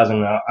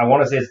 2000s. I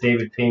want to say it's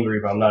David Pingree,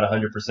 but I'm not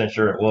 100%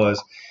 sure it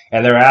was.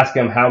 And they're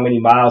asking him how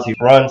many miles he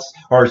runs,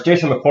 or it's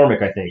Jason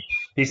McCormick, I think.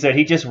 He said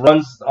he just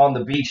runs on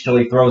the beach till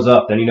he throws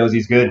up, then he knows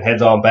he's good and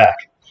heads on back.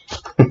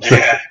 Yeah,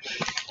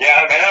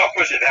 I mean, I don't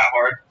push it that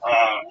hard.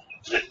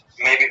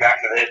 Maybe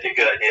back to the head, a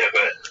good idea,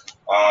 but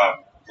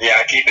yeah,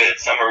 I keep it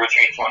somewhere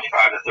between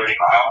 25 to 30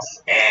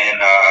 miles, and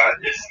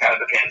it just kind of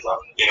depends on,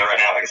 right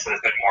now, like I said,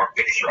 it's been more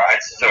base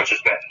rides, so it's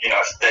just been,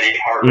 a steady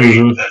heart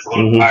rate that's a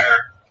little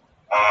higher,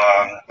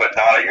 but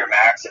not at your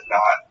max and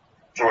not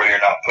to where you're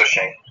not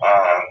pushing.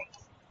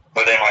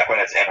 But then, like, when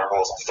it's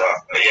intervals and stuff.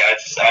 But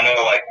yeah, I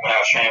know, like, when I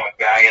was training with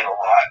Baggett a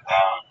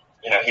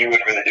lot, he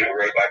wouldn't really do a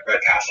road bike right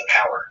past an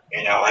hour,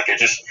 like, it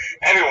just,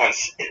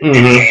 everyone's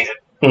changing,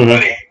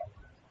 buddy.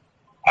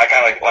 I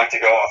kind of like to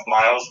go off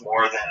miles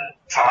more than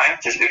time,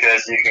 just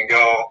because you can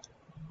go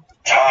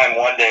time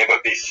one day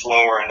but be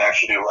slower and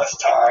actually do less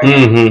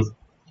time.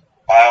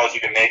 Miles,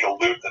 you can make a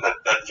loop that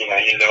you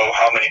know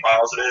how many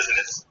miles it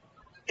is,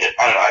 and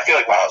I don't know. I feel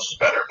like miles is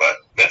better, but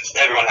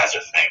everyone has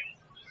their thing.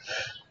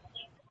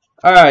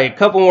 All right, a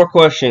couple more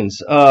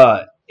questions.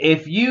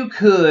 If you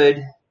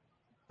could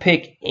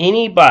pick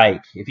any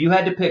bike, if you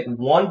had to pick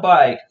one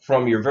bike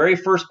from your very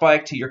first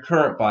bike to your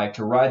current bike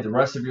to ride the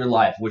rest of your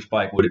life, which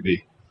bike would it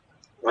be?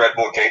 Red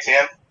Bull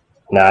KTM.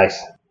 Nice.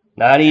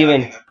 Not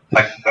even.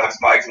 Like those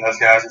bikes and those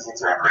guys, these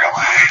things are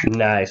unreal.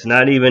 Nice.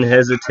 Not even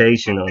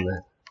hesitation on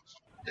that.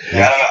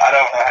 Yeah, I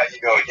don't know how you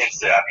go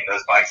against it. I mean,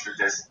 those bikes are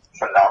just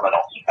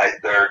phenomenal.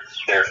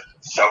 They're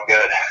so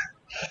good.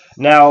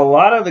 Now, a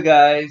lot of the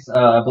guys,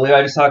 I believe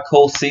I just saw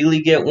Cole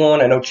Seeley get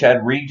one. I know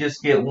Chad Reed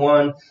just get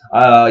one.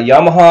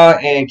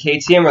 Yamaha and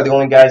KTM are the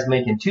only guys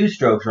making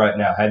two-strokes right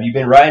now. Have you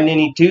been riding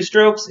any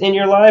two-strokes in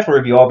your life, or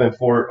have you all been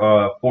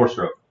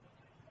four-stroke?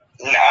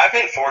 No, I've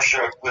been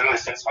four-stroke literally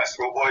since my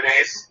schoolboy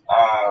days.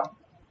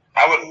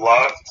 I would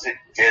love to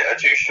get a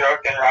two-stroke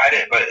and ride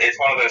it, but it's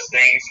one of those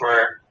things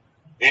where,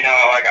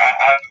 like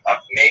I'm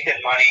making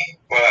money,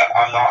 but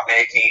I'm not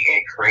making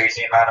a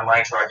crazy amount of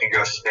money where I can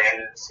go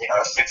spend,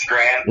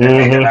 $6,000 and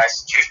make a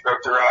nice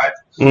two-stroke to ride.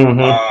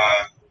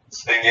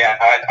 So yeah,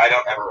 I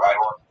don't ever ride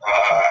one.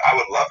 I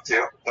would love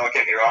to. Don't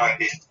get me wrong;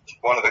 it's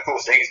one of the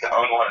coolest things to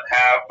own one and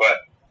have, but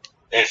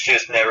it's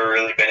just never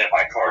really been in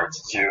my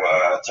cards to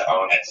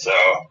own it. So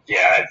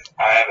yeah,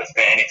 I haven't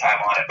spent any time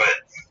on it, but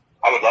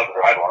I would love to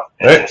ride one.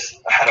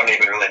 I don't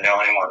even really know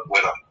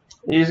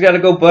You just got to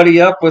go buddy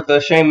up with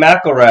Shane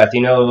McElrath.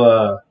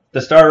 The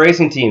Star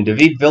Racing team.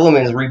 David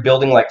Villemin is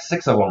rebuilding like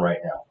 6 of them right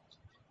now.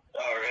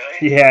 Oh,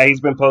 really? Yeah,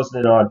 he's been posting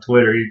it on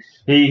Twitter.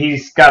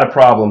 He's got a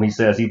problem, he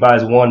says. He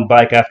buys one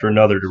bike after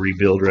another to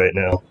rebuild right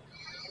now.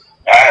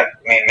 I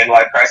mean,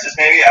 midlife crisis,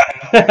 maybe? I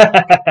don't know.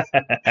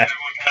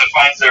 Everyone kind of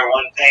finds their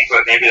one thing,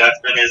 but maybe that's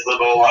been his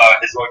little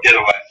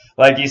getaway.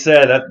 Like you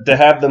said, to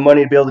have the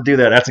money to be able to do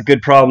that, that's a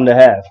good problem to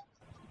have.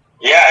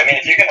 Yeah, I mean,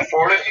 if you can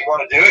afford it, you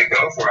want to do it,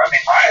 go for it. I mean,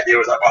 my idea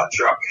was I bought a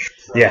truck.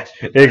 So. Yeah,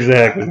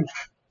 exactly.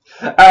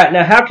 All right,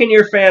 now how can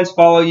your fans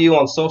follow you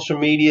on social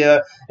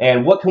media,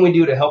 and what can we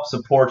do to help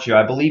support you?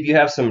 I believe you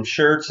have some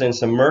shirts and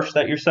some merch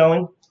that you're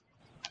selling.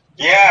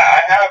 Yeah,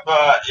 I have.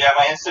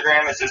 My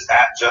Instagram is just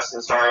at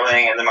Justin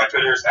Starling, and then my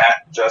Twitter is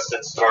at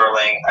Justin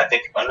Starling. I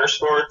think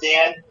underscore at the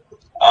end.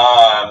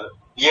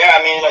 Yeah,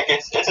 I mean, like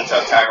it's a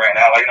tough time right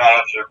now. Like,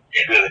 not sure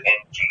really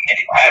making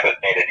any. I haven't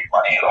made any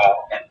money at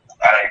all, and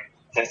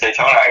since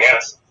Daytona, I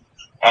guess.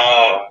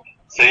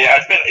 So yeah,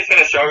 it's been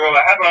a struggle.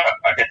 I have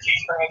a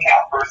Teespring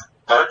account for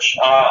merch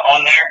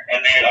on there,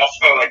 and then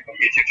also like the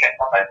YouTube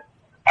channel.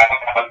 I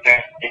haven't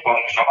done people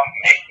show I'm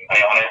making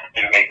money on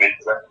it to make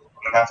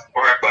videos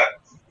for it, but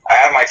I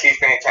have my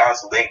Teespring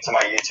accounts linked to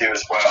my YouTube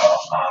as well.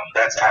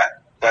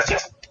 That's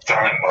just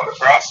Starling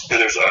Motocross. So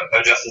there's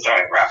a Justin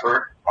Starling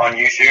rapper on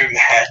YouTube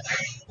that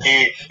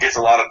he gets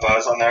a lot of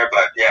buzz on there,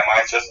 but yeah,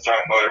 mine's Justin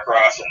Starling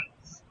Motocross, and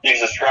you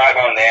can subscribe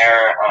on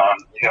there.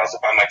 You can also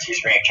find my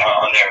Teespring account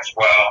on there as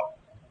well.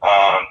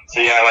 So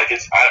yeah, like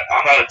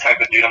I'm not a type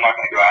of dude. I'm not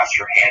going to go ask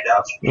for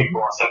handouts from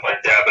people and stuff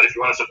like that. But if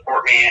you want to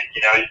support me,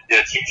 you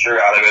get a T-shirt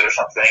out of it or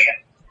something.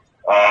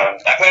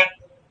 And I put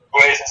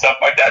ways and stuff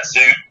like that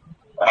soon.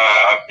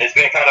 It's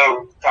been kind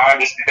of time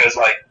just because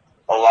like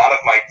a lot of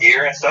my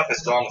gear and stuff is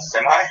still in the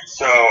semi.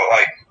 So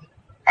like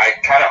I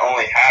kind of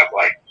only have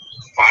like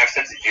 5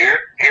 sets of gear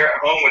here at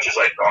home, which is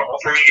like normal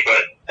for me.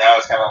 But now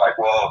it's kind of like,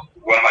 well,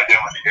 what am I doing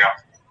with the gear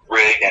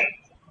rig and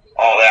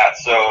all that?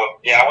 So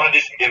yeah, I want to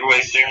do some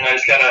giveaways soon. I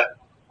just gotta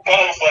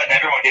just letting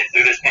everyone get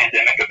through this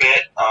pandemic a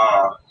bit,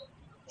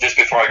 just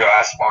before I go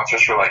ask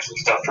sponsors for like some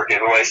stuff for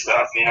giveaway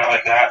stuff,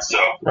 like that. So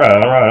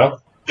Right.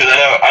 Because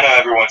I know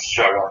everyone's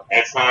struggling.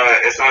 It's not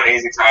an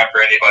easy time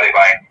for anybody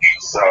by any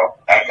means. So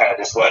I'm kind of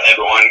just letting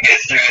everyone get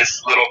through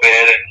this little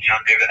bit, and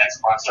maybe the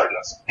next month start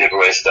doing some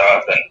giveaway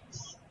stuff and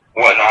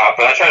whatnot.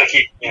 But I try to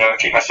keep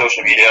my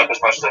social media up as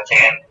much as I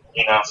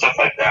can, stuff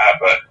like that.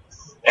 But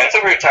yeah, it's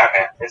a weird time,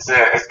 man.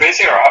 It's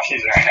basically our off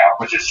season right now,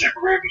 which is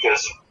super weird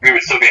because we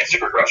would still be in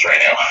Supercross right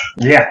now.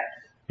 Yeah.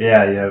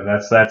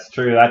 That's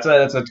true. That's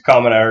a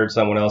comment I heard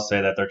someone else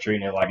say, that they're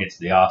treating it like it's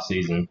the off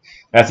season.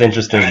 That's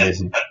interesting.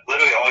 That's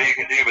literally all you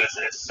can do, but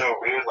it's so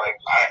weird. Like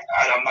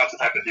I'm not the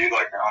type of dude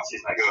like in off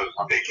season I go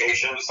on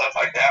vacation and stuff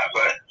like that,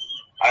 but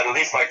I'd at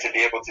least like to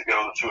be able to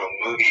go to a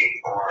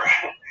movie or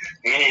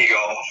mini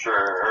golf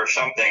or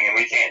something, and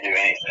we can't do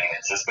anything.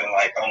 It's just been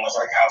like almost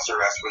like house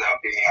arrest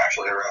without being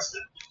actually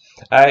arrested.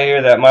 I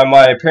hear that.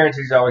 My parents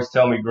used to always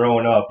tell me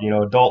growing up,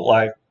 adult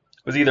life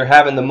was either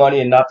having the money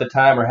and not the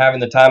time, or having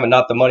the time and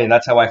not the money. And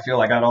that's how I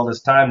feel. I got all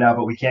this time now,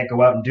 but we can't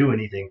go out and do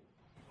anything.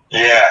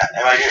 Yeah,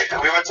 and I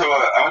went to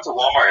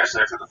Walmart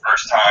yesterday for the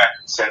first time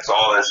since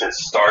all this has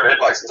started,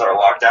 like since our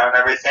lockdown and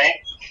everything.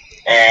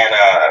 And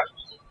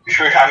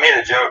I made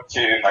a joke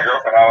to my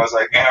girlfriend. I was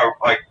like,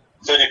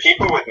 so do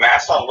people with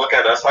masks on look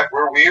at us like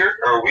we're weird,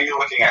 or are we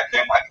looking at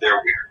them like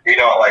they're weird?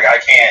 I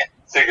can't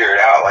figure it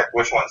out, like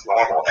which one's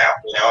normal now,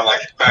 And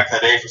like back in the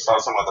day, if you saw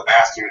someone with a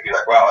mask, you would be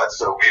like, wow, that's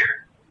so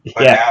weird.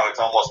 But now it's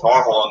almost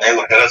normal, and they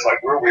look at us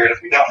like we're weird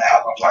if we don't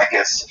have them. Like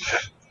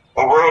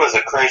the world is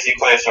a crazy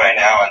place right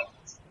now, and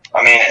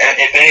I mean,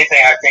 if anything,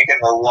 I think in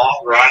the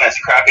long run, as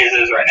crappy as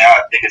it is right now,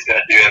 I think it's going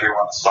to do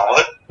everyone a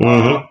solid.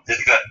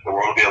 Just that the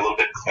world will be a little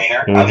bit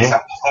cleaner. At least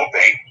I'm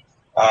hoping.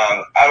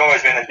 I've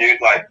always been a dude,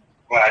 like,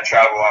 when I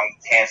travel, I'm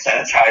hand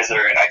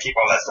sanitizer, and I keep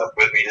all that stuff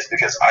with me just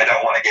because I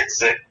don't want to get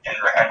sick in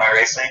my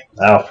racing.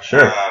 Oh, for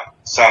sure.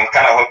 So I'm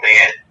kind of hoping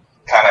it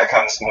kind of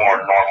comes more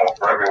normal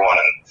for everyone,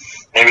 and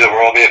maybe the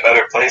world will be a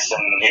better place in,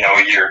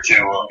 a year or two.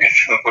 We'll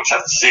just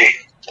have to see.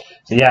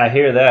 Yeah, I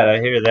hear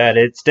that.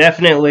 It's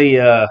definitely,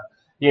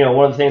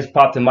 one of the things that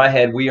popped in my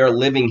head, we are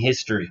living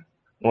history.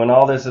 When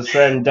all this is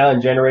said and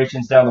done,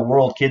 generations down the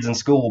world, kids in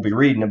school will be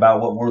reading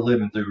about what we're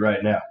living through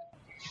right now.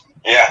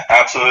 Yeah,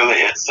 absolutely.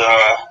 It is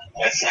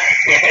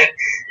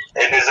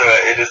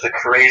the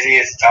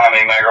craziest time. I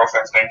mean, my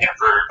girlfriend's been here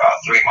for about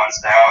 3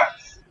 months now, and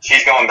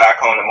she's going back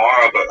home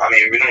tomorrow. But I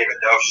mean, we don't even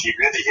know if she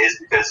really is,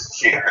 because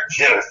she had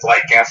her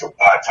flight canceled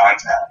 5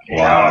 times now. You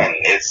know, and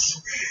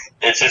it's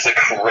just a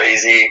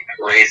crazy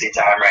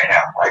time right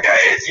now. Like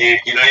you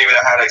don't even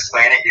know how to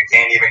explain it. You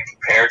can't even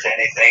compare it to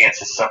anything. It's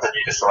just something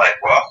you just like,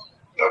 well,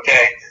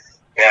 okay.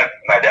 Yeah,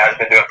 my dad's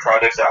been doing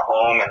projects at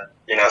home, and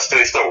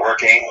he's still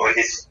working. Well,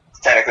 he's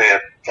technically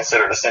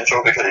considered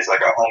essential because he's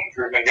like a home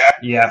improvement guy.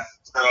 Yeah.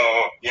 So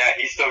yeah,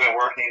 he's still been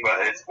working,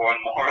 but it's more and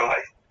more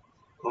like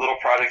a little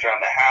project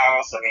around the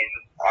house. I mean,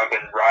 I've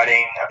been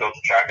riding. I built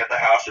a track at the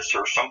house just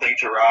for something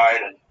to ride,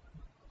 and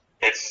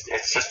it's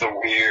just a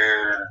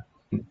weird.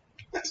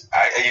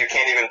 you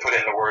can't even put it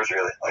into words,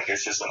 really. Like,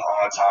 it's just an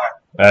odd time.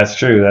 That's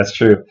true. That's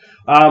true.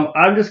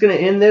 I'm just going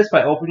to end this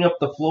by opening up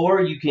the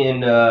floor. You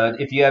can,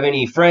 if you have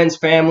any friends,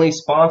 family,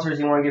 sponsors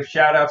you want to give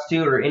shout outs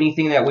to, or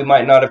anything that we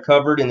might not have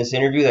covered in this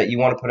interview that you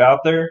want to put out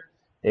there,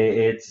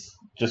 it's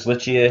just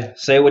let you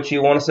say what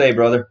you want to say,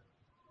 brother.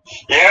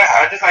 Yeah,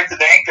 I'd just like to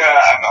thank,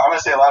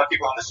 honestly, a lot of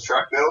people on this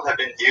truck build have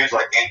been huge,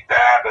 like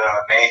Infab,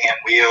 Mayhem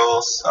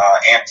Wheels,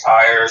 Amp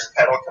Tires,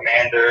 Pedal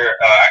Commander,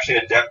 actually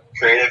a Depth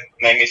Creative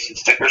made me some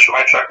stickers for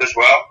my truck as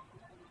well.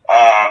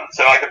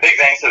 So, like, a big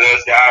thanks to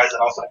those guys,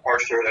 and also, of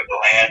course, Steward of the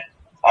Land.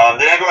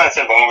 Then everyone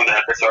that's involved with the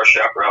FXR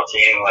Chaparral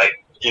team, like,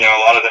 you know,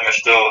 a lot of them are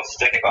still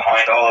sticking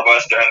behind all of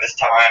us during this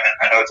time, and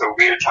I know it's a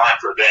weird time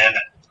for them.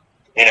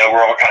 You know,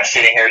 we're all kind of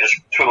sitting here just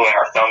twiddling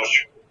our thumbs,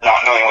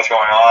 not knowing what's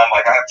going on.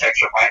 Like, I have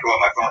text from Michael on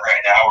my phone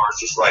right now where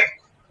it's just like,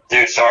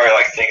 dude, sorry,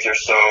 like, things are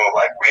so,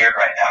 like, weird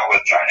right now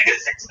with trying to get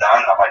things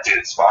done. I'm like, dude,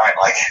 it's fine.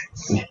 Like,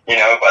 you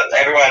know, but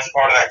everyone that's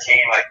part of that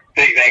team, like,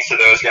 big thanks to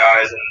those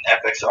guys and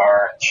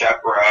FXR and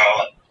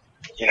Chaparral and,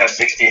 you know,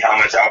 60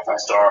 Helmets, Alpine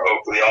Star,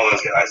 Oakley, all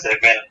those guys. They've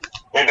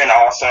been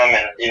awesome,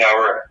 and, you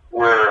know,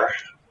 we're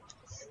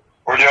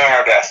doing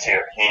our best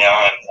here, you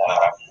know, and,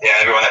 yeah,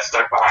 everyone that's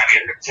stuck behind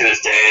me to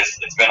this day,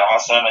 it's been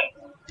awesome,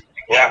 and,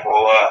 yeah,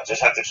 we'll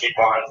just have to keep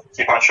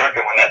on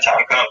trucking when that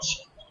time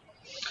comes.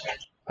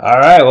 All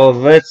right, well,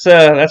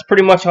 that's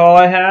pretty much all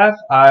I have.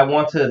 I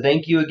want to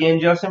thank you again,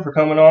 Justin, for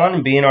coming on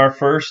and being our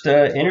first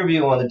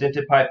interview on the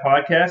Dented Pipe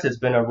podcast. It's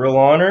been a real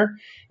honor,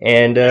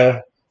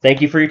 and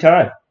thank you for your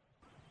time.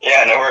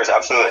 Yeah, no worries,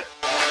 absolutely.